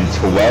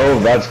 900.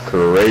 12. That's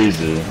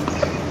crazy.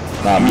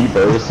 Nah, me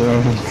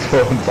personally,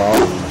 12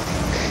 bottles.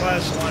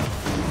 Plus one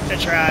to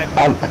try.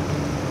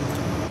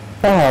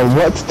 Oh,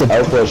 what's the...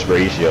 Outpost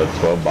ratio,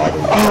 12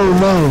 bottles. Oh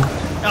no.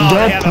 Oh,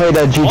 Y'all played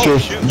GTA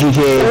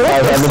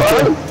 5, haven't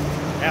you?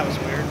 That was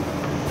weird.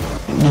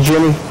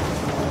 Jimmy?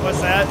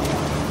 What's that?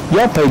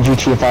 Y'all played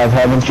GTA 5,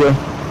 haven't you?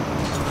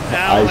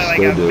 Only like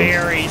still a do.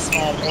 very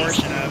small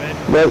portion of it.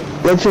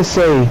 Let's just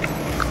say,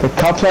 the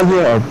cops on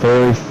here are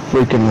very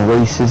freaking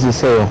racist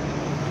as hell.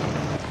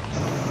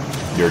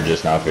 You're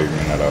just not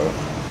figuring that out.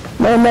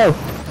 No.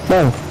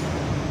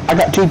 I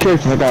got two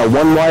characters. I got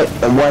one white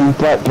and one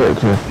black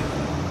character.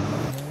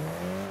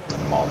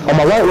 On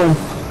my white one,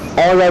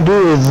 all I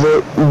do is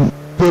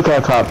look like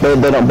a cop. They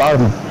don't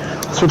bother me.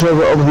 Switch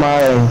over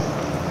my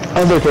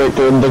other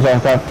character and look like a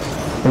cop.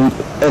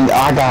 And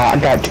I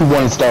got 2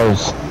 1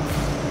 stars.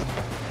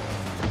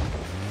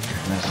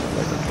 That's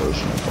like a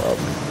personal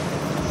problem.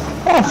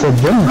 I said,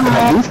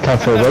 these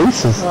cops are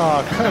racist.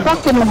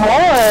 Fucking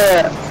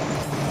hard.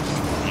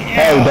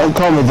 Hey, don't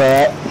call me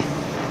that.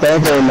 They're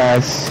very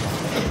nice.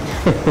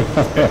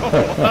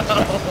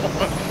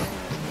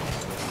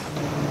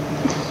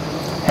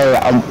 Hey,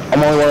 I'm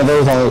only one of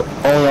those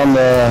only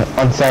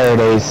on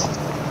Saturdays.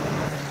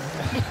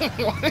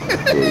 Yeah,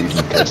 you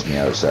can catch me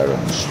outside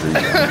on the street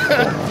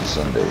on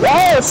Sunday.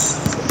 Yes.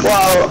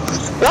 Well,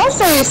 y'all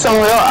say some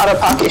real out of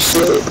pocket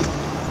shit.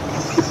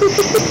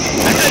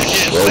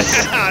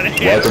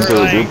 Welcome to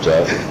the group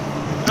chat.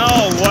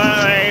 Oh,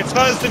 wow. It's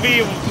supposed to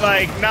be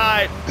like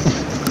not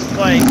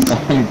like.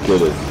 I'm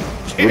kidding.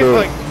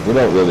 Dude, We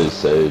don't really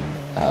say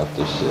half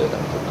the shit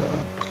half the time.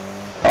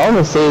 All I'm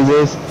gonna say is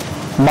this: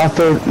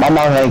 my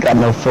mouth ain't got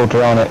no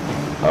filter on it.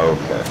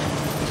 Okay.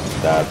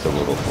 That's a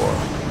little far.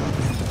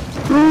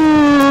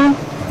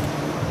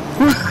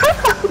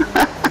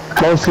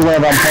 Mostly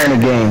when I'm playing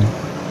a game.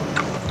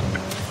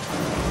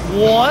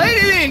 What?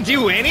 It didn't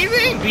do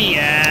anything?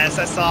 BS.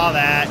 I saw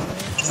that.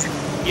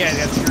 Yeah,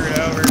 got screwed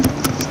over.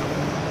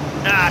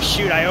 Ah,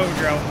 shoot, I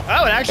overdrove.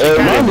 Oh, it actually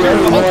kind of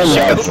Everyone drove.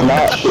 that's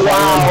not playing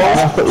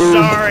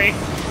Sorry.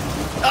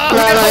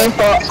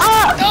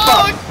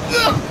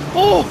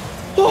 Oh,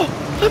 oh,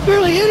 I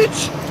barely hit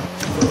it.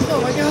 Oh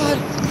my god.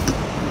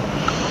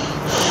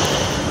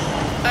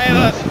 I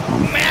have a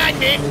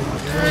magnet.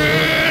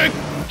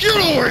 Get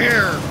over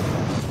here.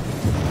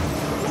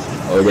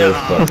 Oh, there's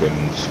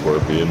fucking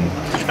scorpion.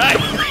 I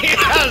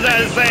was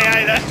gonna say,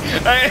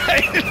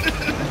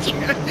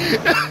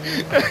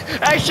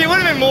 actually, it would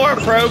have been more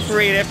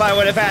appropriate if I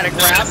would have had a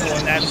grapple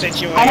in that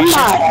situation. Oh my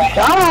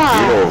god.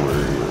 Get over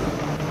here.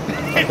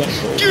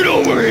 Get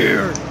over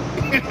here!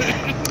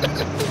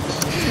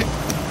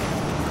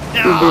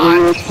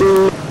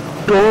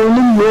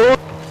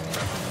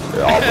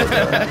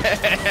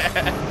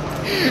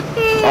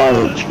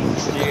 Oh,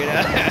 Jesus. Dude,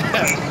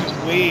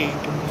 I'm weak.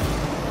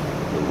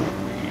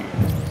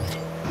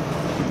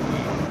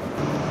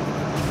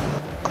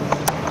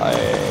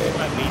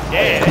 I'd be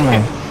dead. Come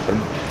on.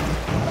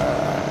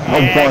 I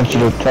want you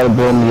to try to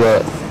blow me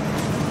up.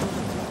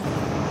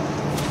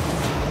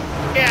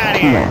 Get out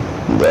of Come here.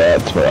 on.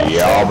 That's right.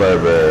 Yeah,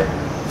 baby.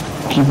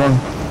 Keep on.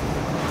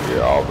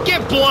 Yeah, baby.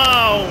 Get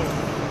blown!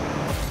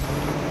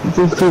 Is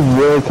this dude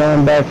really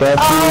coming back after you?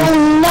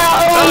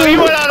 Oh, you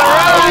went on a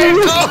ride!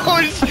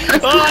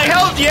 Well, I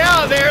helped you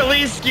out there at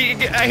least.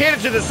 I hit it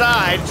to the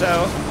side,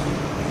 so.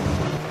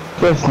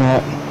 Guess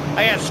not.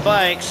 I got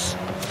spikes.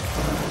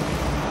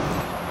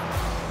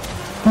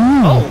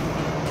 Oh.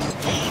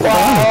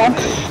 Wow.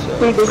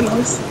 Big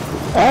business.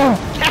 Oh.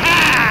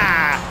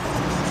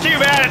 It's too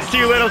bad it's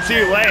too little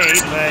too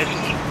late, but.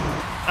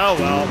 Oh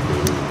well.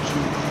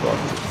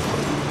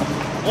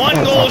 One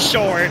goal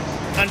short,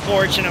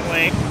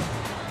 unfortunately.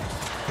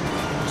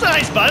 It's a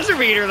nice buzzer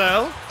beater,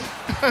 though.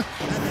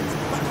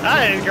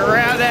 I just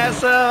grabbed that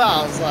stuff.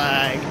 I was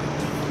like,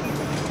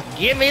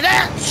 give me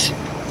that.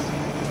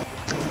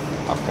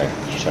 Okay,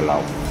 chill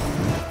out.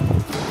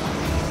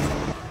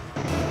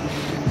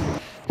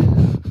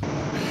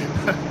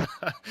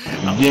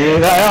 Get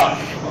it out!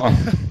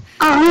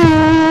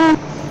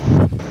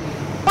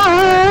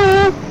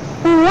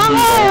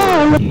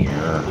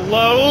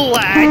 Low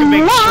lag,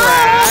 big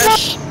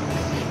trash.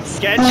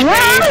 Sketch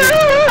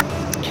phase.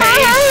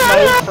 Cave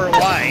smoke for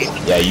life.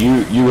 Yeah,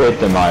 you hit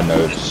the high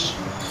notes.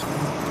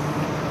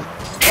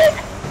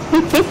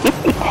 you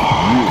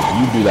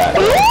do that,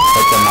 girl.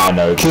 Hit the high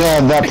notes.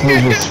 Yeah, that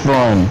place was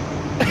fun.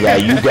 Yeah,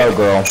 you go,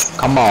 girl.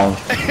 Come on.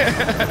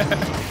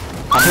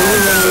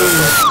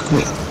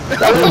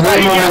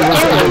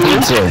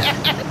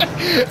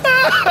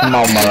 Come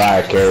on,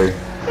 Mariah Carey.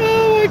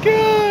 Oh my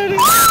god.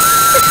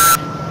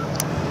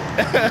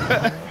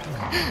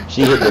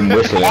 She hit them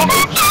whistling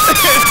notes.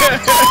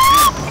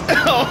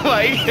 Oh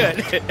my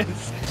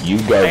goodness. You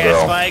go, Hey,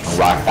 girl. spikes.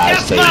 Rock that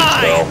Yes, stage,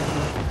 mine. girl.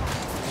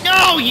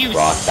 No, you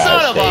Rock son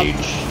that of a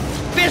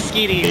stage.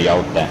 biscuit Be eater.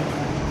 out that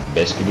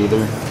biscuit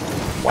either.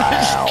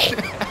 Wow.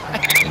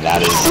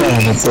 That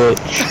Son is. of a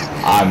bitch.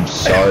 I'm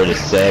sorry to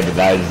say, but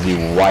that is the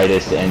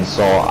whitest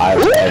insult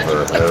I've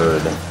ever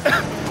heard.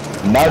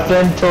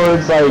 Nothing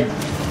towards like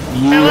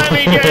you. And let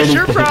me guess,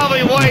 you're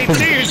probably white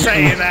too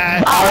saying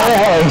that.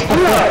 Yeah, so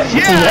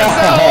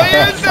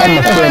you're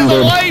saying that as a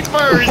white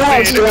person.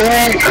 I'm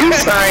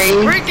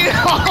sorry. Freaking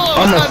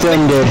all I'm of us.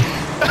 offended.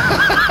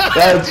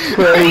 That's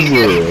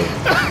crazy.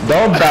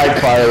 Don't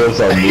backfire this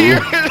on me.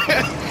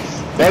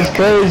 That's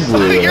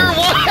crazy. You're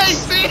white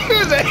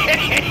too then.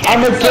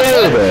 I'm a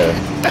kid.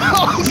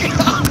 Oh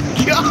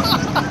god.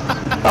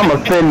 I'm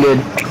offended.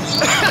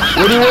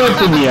 What do you want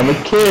from me? I'm a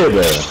kid.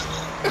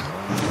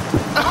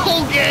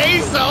 Okay,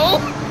 so.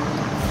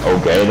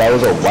 Okay, that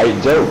was a white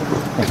joke.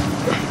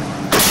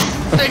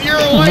 And you're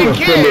a white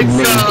kid,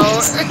 so.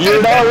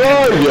 You're not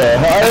wrong yet.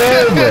 I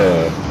am.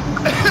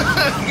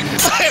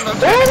 I'm a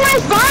Where's my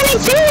spawning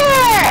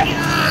chair?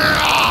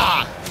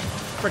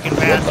 freaking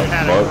bastard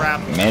had a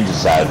grapple. Man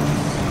just said,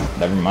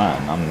 never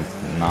mind. I'm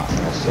not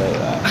gonna say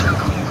that.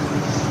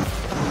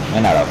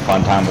 Man had a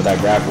fun time with that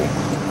grapple.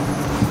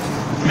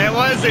 It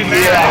wasn't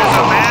mad, it was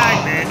a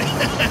magnet.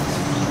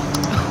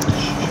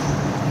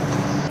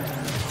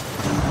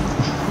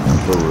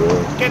 For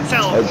real. Get That's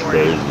teleported.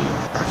 crazy.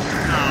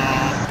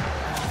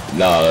 Aw.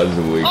 No, that's a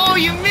weak. Oh,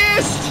 you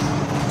missed!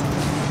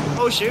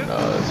 Oh, shoot. No,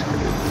 that's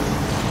crazy.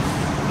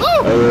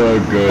 Oh! Oh,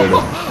 good.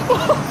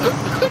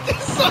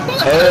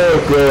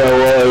 Oh, good. I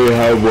already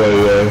have one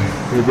there.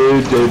 If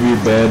they JB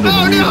banned Oh,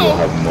 and we no. will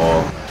have them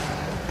all.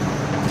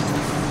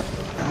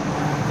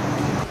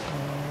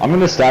 I'm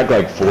gonna stack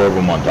like 4 of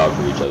them on top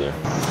of each other.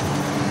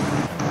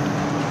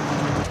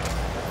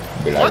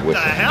 Be like, What the with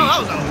some hell? That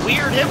pieces. was a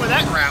weird hit with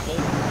that grapple.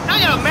 I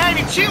got a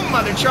magnet too,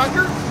 mother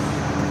trucker.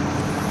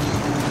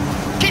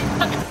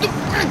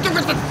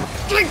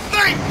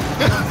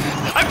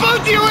 I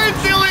bumped you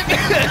into it!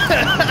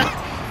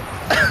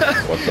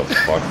 What the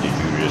fuck did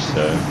you just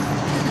say?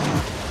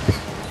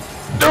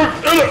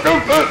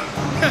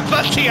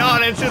 Bumped you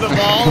on into the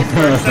ball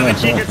so that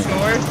she could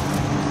score.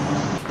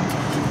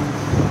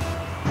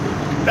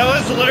 That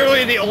was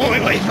literally the only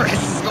way for us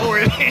to score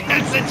in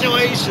that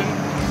situation.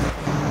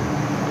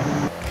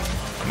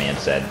 Man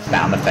said,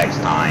 sound effects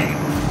time.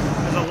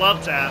 It was a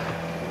love tap.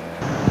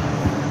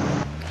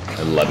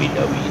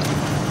 Lovey-dovey.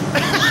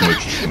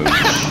 Smoochy smooch.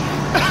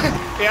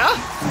 Yeah?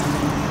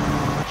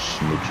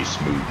 Smoochy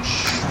smooch.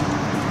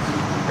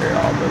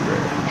 Yeah, baby.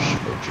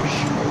 Smoochy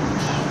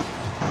smooch.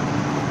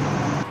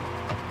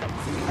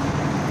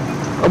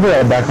 I'll be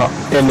right back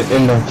in the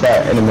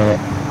chat in a minute.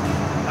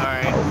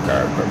 Alright.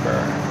 Okay, baby.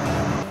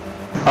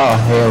 Oh,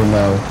 hell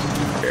no.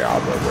 Yeah,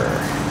 baby.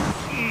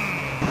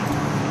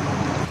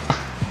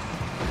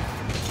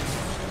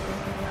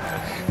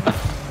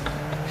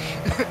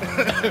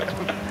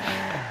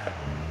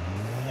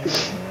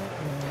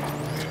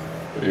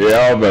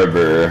 Yeah,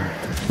 baby.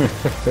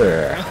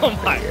 Oh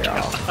my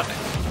god.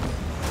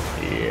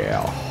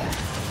 Yeah.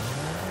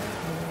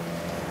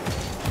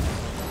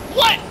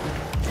 What?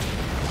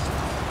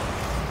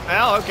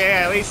 Well, okay,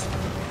 at least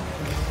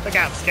took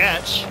out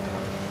Sketch.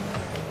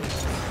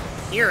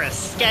 You're a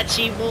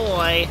sketchy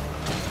boy.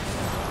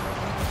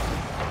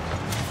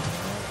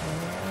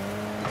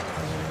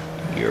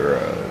 You're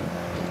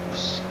a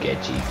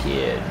sketchy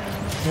kid.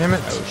 Damn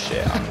it. Oh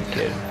shit, I'm the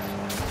kid.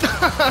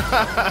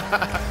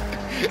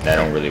 That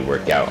don't really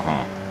work out,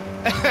 huh?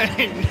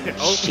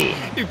 Oh, Shit.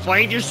 you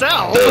played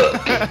yourself.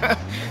 Look.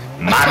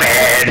 My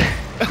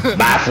bad.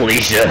 Bye,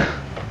 Felicia.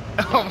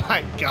 Oh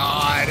my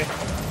god.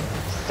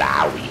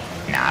 Sorry.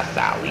 Nah,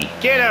 sorry.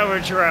 Get over,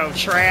 Dro,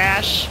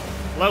 trash.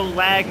 Low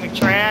lag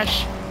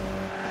McTrash.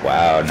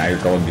 Wow, now you're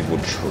calling people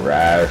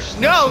trash.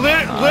 No,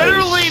 That's nice.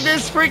 literally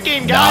this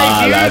freaking Nah,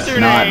 guy's that's username.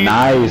 not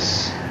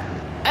nice.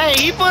 Hey,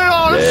 he put it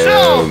on Damn.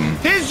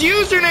 himself. His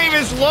username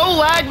is Low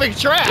Lag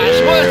McTrash.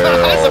 What am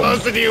I Damn.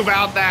 supposed to do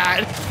about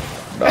that?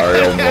 I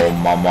don't know,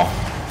 mama.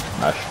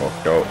 That's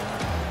fucked up.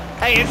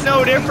 Hey, it's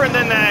no different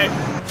than that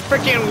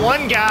freaking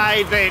one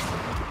guy that,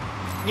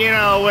 you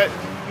know, what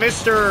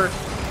Mr.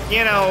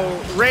 You know,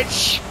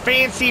 rich,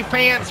 fancy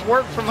pants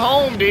work from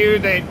home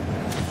dude that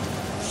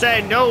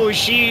said no,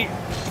 she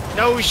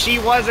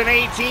wasn't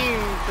 18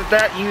 with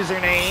that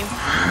username.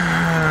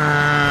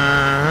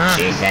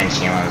 She said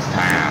she was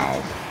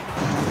 12.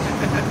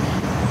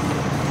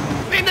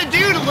 I mean, the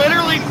dude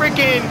literally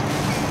freaking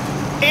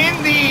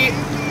in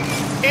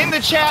the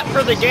chat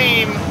for the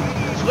game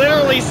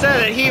literally said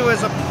that he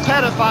was a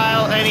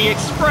pedophile and he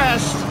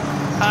expressed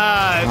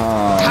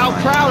how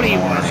proud he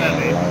was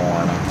of it.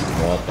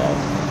 What the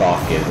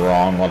fuck is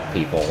wrong with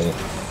people?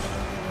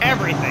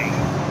 Everything.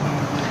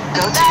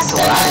 Well, that's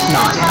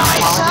not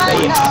nice to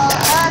say about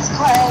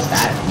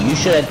that. You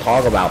shouldn't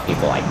talk about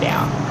people like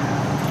that.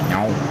 You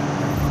know?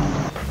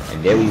 And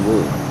there we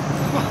will.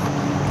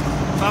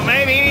 Well,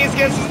 maybe he needs to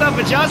get some stuff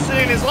adjusted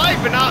in his life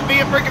and not be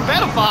a freaking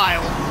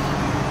pedophile.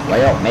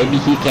 Well, maybe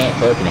he can't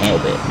fucking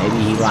help it.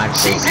 Maybe he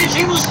likes to...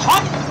 She was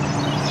 12.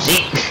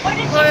 See?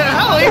 Well,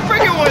 hell, he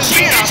freaking was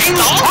being a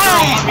stalker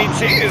on me,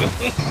 too.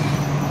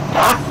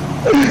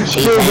 She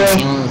said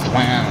she was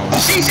 12.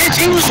 She said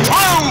she was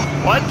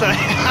 12. What the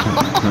hell?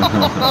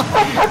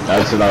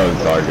 That's what I was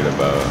talking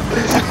about.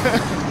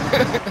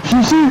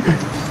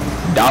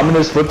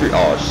 Dominus flipper.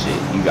 Oh shit,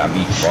 you got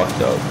me fucked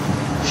up.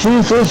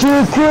 She said she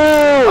was cool.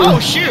 Oh,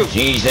 shoot.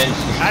 Jesus.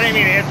 I didn't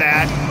mean to hit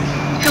that.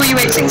 Who are you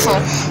waiting for?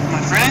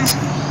 My friends.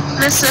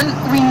 Listen,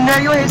 we know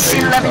you're here to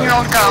see an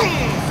 11-year-old girl.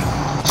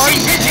 She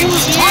said she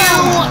was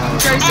 12.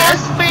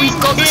 Joseph, we've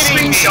got the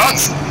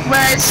screenshots.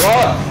 Where's...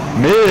 What?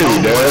 Me,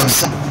 dude.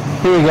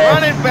 Here we go.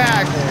 Running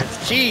backwards.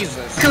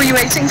 Jesus. Who are you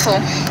waiting for?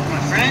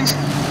 My friends.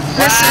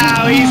 Listen,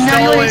 Wow, we he know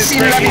stole you're here to his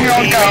see an freaking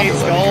 11-year-old girl.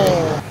 teammate's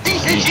goal. She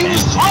said she was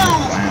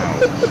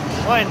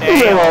 12. What an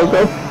You're a-hole.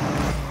 welcome.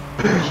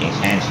 She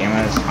said she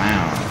was 12.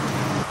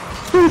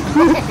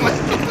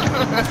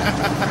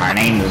 Her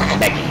name is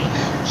Becky.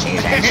 She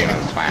said she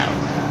was 12.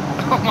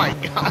 Oh my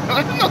god,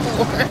 I don't know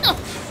where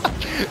else.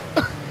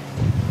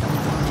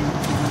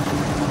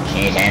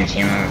 She said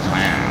she was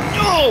 12.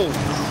 No!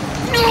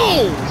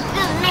 No!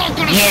 You're not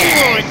gonna Yeah.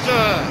 score like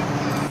that!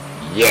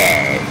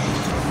 Yes.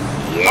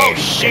 Yes. Oh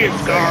shoot,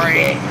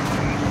 sorry.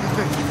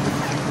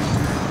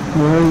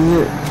 Where is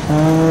it?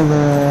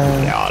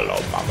 Hello,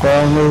 mama.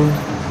 Family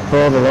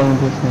for the long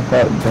distance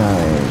without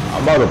dying.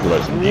 I'm about to play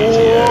some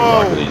GTA.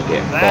 Whoa, It's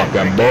getting that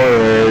fucking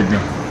boring.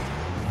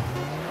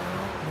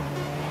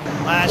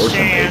 Last Or some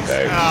chance.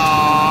 Apex. Aww.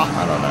 I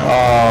don't know.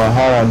 Oh,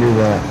 how do I do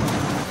that?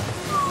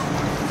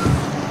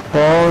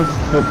 Pause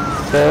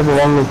for the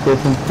longest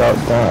distance without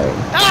dying.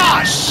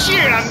 Ah,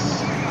 shit!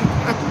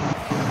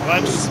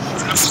 Whoops.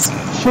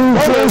 She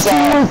said she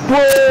was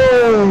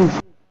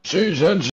 12! She said